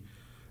country.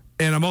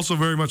 And I'm also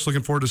very much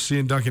looking forward to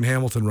seeing Duncan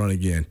Hamilton run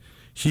again.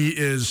 He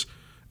is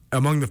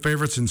among the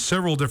favorites in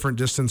several different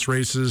distance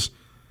races,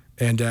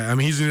 and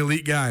he's an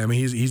elite guy.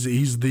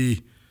 He's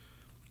the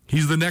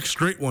next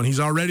great one. He's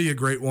already a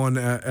great one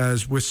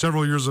as with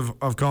several years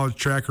of college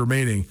track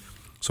remaining.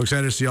 So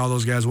excited to see all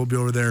those guys. We'll be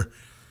over there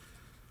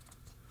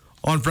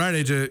on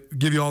Friday to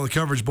give you all the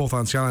coverage both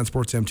on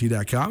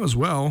SkylineSportsMT.com as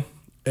well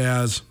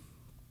as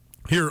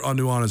here on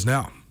Nuanez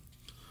Now.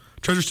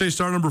 Treasure State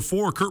Star number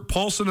 4, Kurt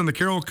Paulson and the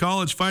Carroll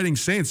College Fighting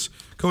Saints.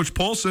 Coach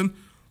Paulson,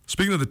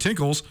 speaking of the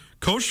Tinkles,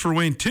 coached for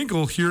Wayne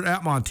Tinkle here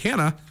at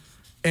Montana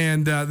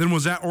and then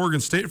was at Oregon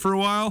State for a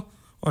while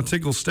on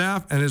Tinkle's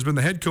staff and has been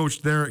the head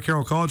coach there at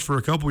Carroll College for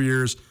a couple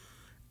years.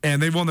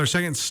 And they've won their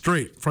second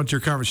straight Frontier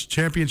Conference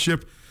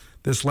championship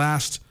this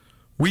last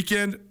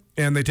weekend,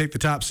 and they take the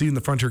top seed in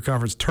the Frontier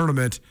Conference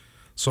tournament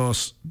So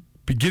it's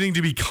beginning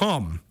to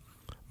become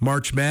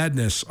March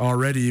Madness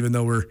already, even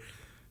though we're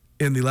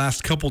in the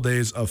last couple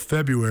days of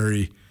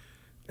February.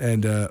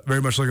 And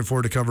very much looking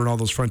forward to covering all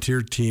those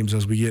Frontier teams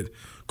as we get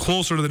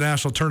closer to the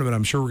national tournament.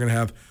 I'm sure we're going to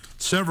have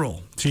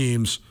several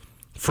teams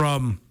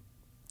from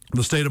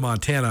the state of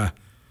Montana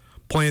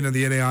playing in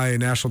the NAIA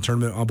national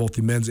tournament on both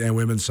the men's and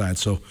women's side.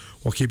 So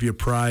we'll keep you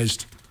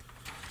apprised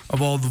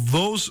of all of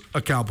those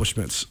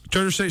accomplishments.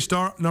 Treasure State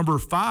star number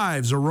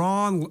 5,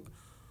 Zoran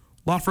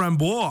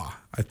Laframboise.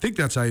 I think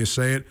that's how you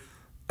say it.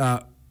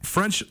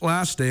 French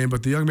last name,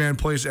 but the young man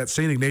plays at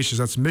St. Ignatius.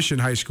 That's Mission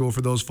High School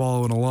for those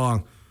following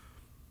along.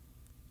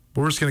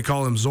 We're just going to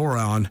call him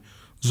Zoran.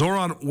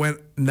 Zoran went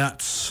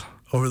nuts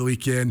over the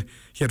weekend.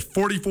 He had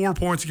 44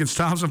 points against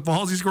Thompson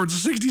Falls. He scored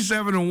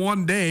 67 in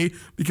one day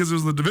because it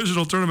was the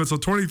divisional tournament, so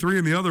 23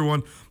 in the other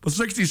one, but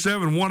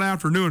 67 one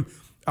afternoon.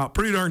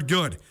 Pretty darn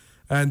good.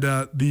 And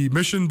the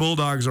Mission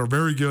Bulldogs are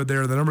very good.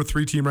 They're the number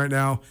 3 team right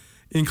now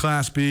in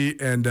Class B,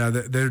 and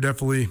they're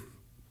definitely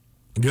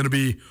going to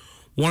be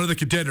one of the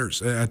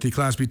contenders at the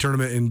Class B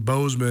tournament in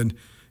Bozeman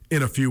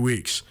in a few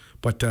weeks.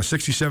 But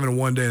 67 in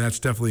one day,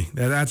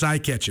 that's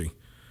eye-catching.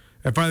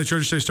 And finally,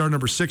 Treasure State star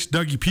number 6,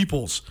 Dougie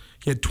Peoples.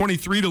 He had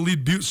 23 to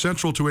lead Butte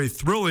Central to a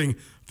thrilling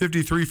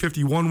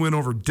 53-51 win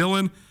over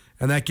Dillon,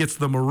 and that gets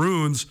the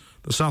Maroons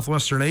the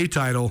Southwestern A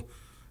title.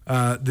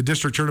 The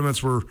district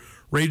tournaments were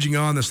raging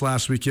on this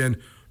last weekend.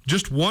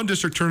 Just one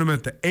district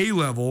tournament at the A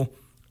level,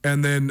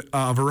 and then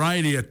a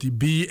variety at the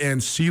B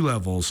and C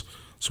levels.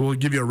 So we'll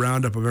give you a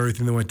roundup of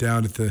everything that went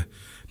down at the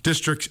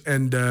district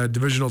and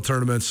divisional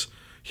tournaments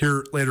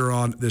here later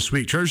on this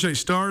week. Treasure State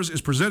Stars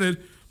is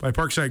presented by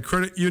Parkside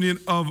Credit Union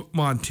of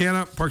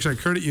Montana. Parkside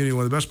Credit Union,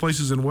 one of the best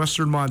places in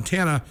western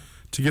Montana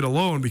to get a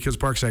loan because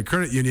Parkside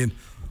Credit Union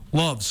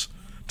loves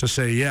to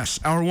say yes.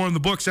 Hour 1 in the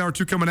books, hour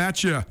 2 coming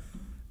at you.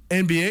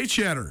 NBA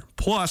chatter,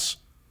 plus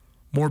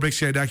more Big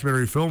Sky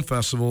Documentary Film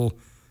Festival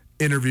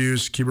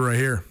interviews. Keep it right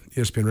here,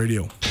 ESPN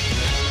Radio.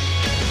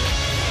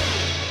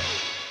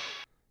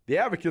 The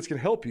Advocates can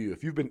help you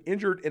if you've been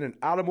injured in an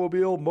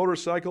automobile,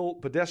 motorcycle,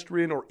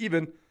 pedestrian, or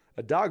even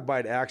a dog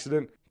bite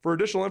accident. For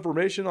additional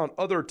information on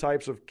other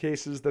types of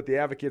cases that the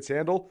Advocates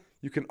handle,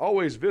 you can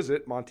always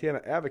visit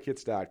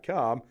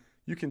MontanaAdvocates.com.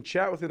 You can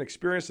chat with an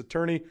experienced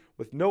attorney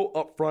with no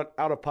upfront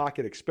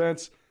out-of-pocket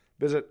expense.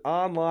 Visit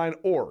online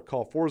or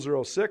call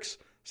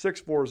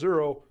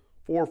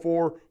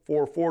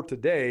 406-640-4444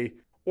 today,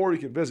 or you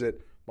can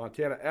visit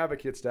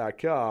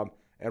MontanaAdvocates.com.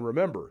 And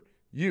remember,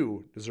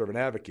 you deserve an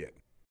advocate.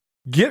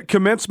 Get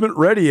commencement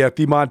ready at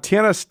the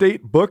Montana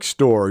State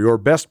Bookstore, your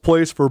best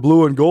place for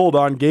blue and gold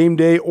on game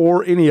day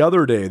or any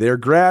other day. Their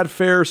grad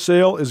fair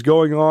sale is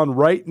going on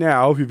right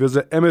now if you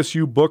visit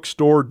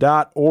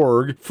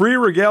msubookstore.org. Free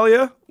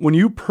regalia when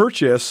you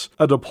purchase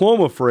a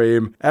diploma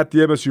frame at the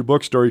MSU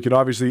Bookstore. You can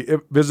obviously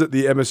visit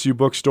the MSU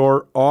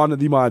Bookstore on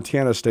the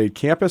Montana State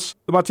campus.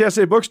 The Montana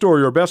State Bookstore,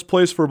 your best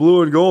place for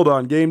blue and gold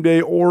on game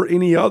day or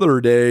any other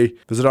day.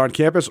 Visit on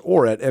campus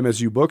or at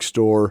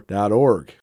msubookstore.org.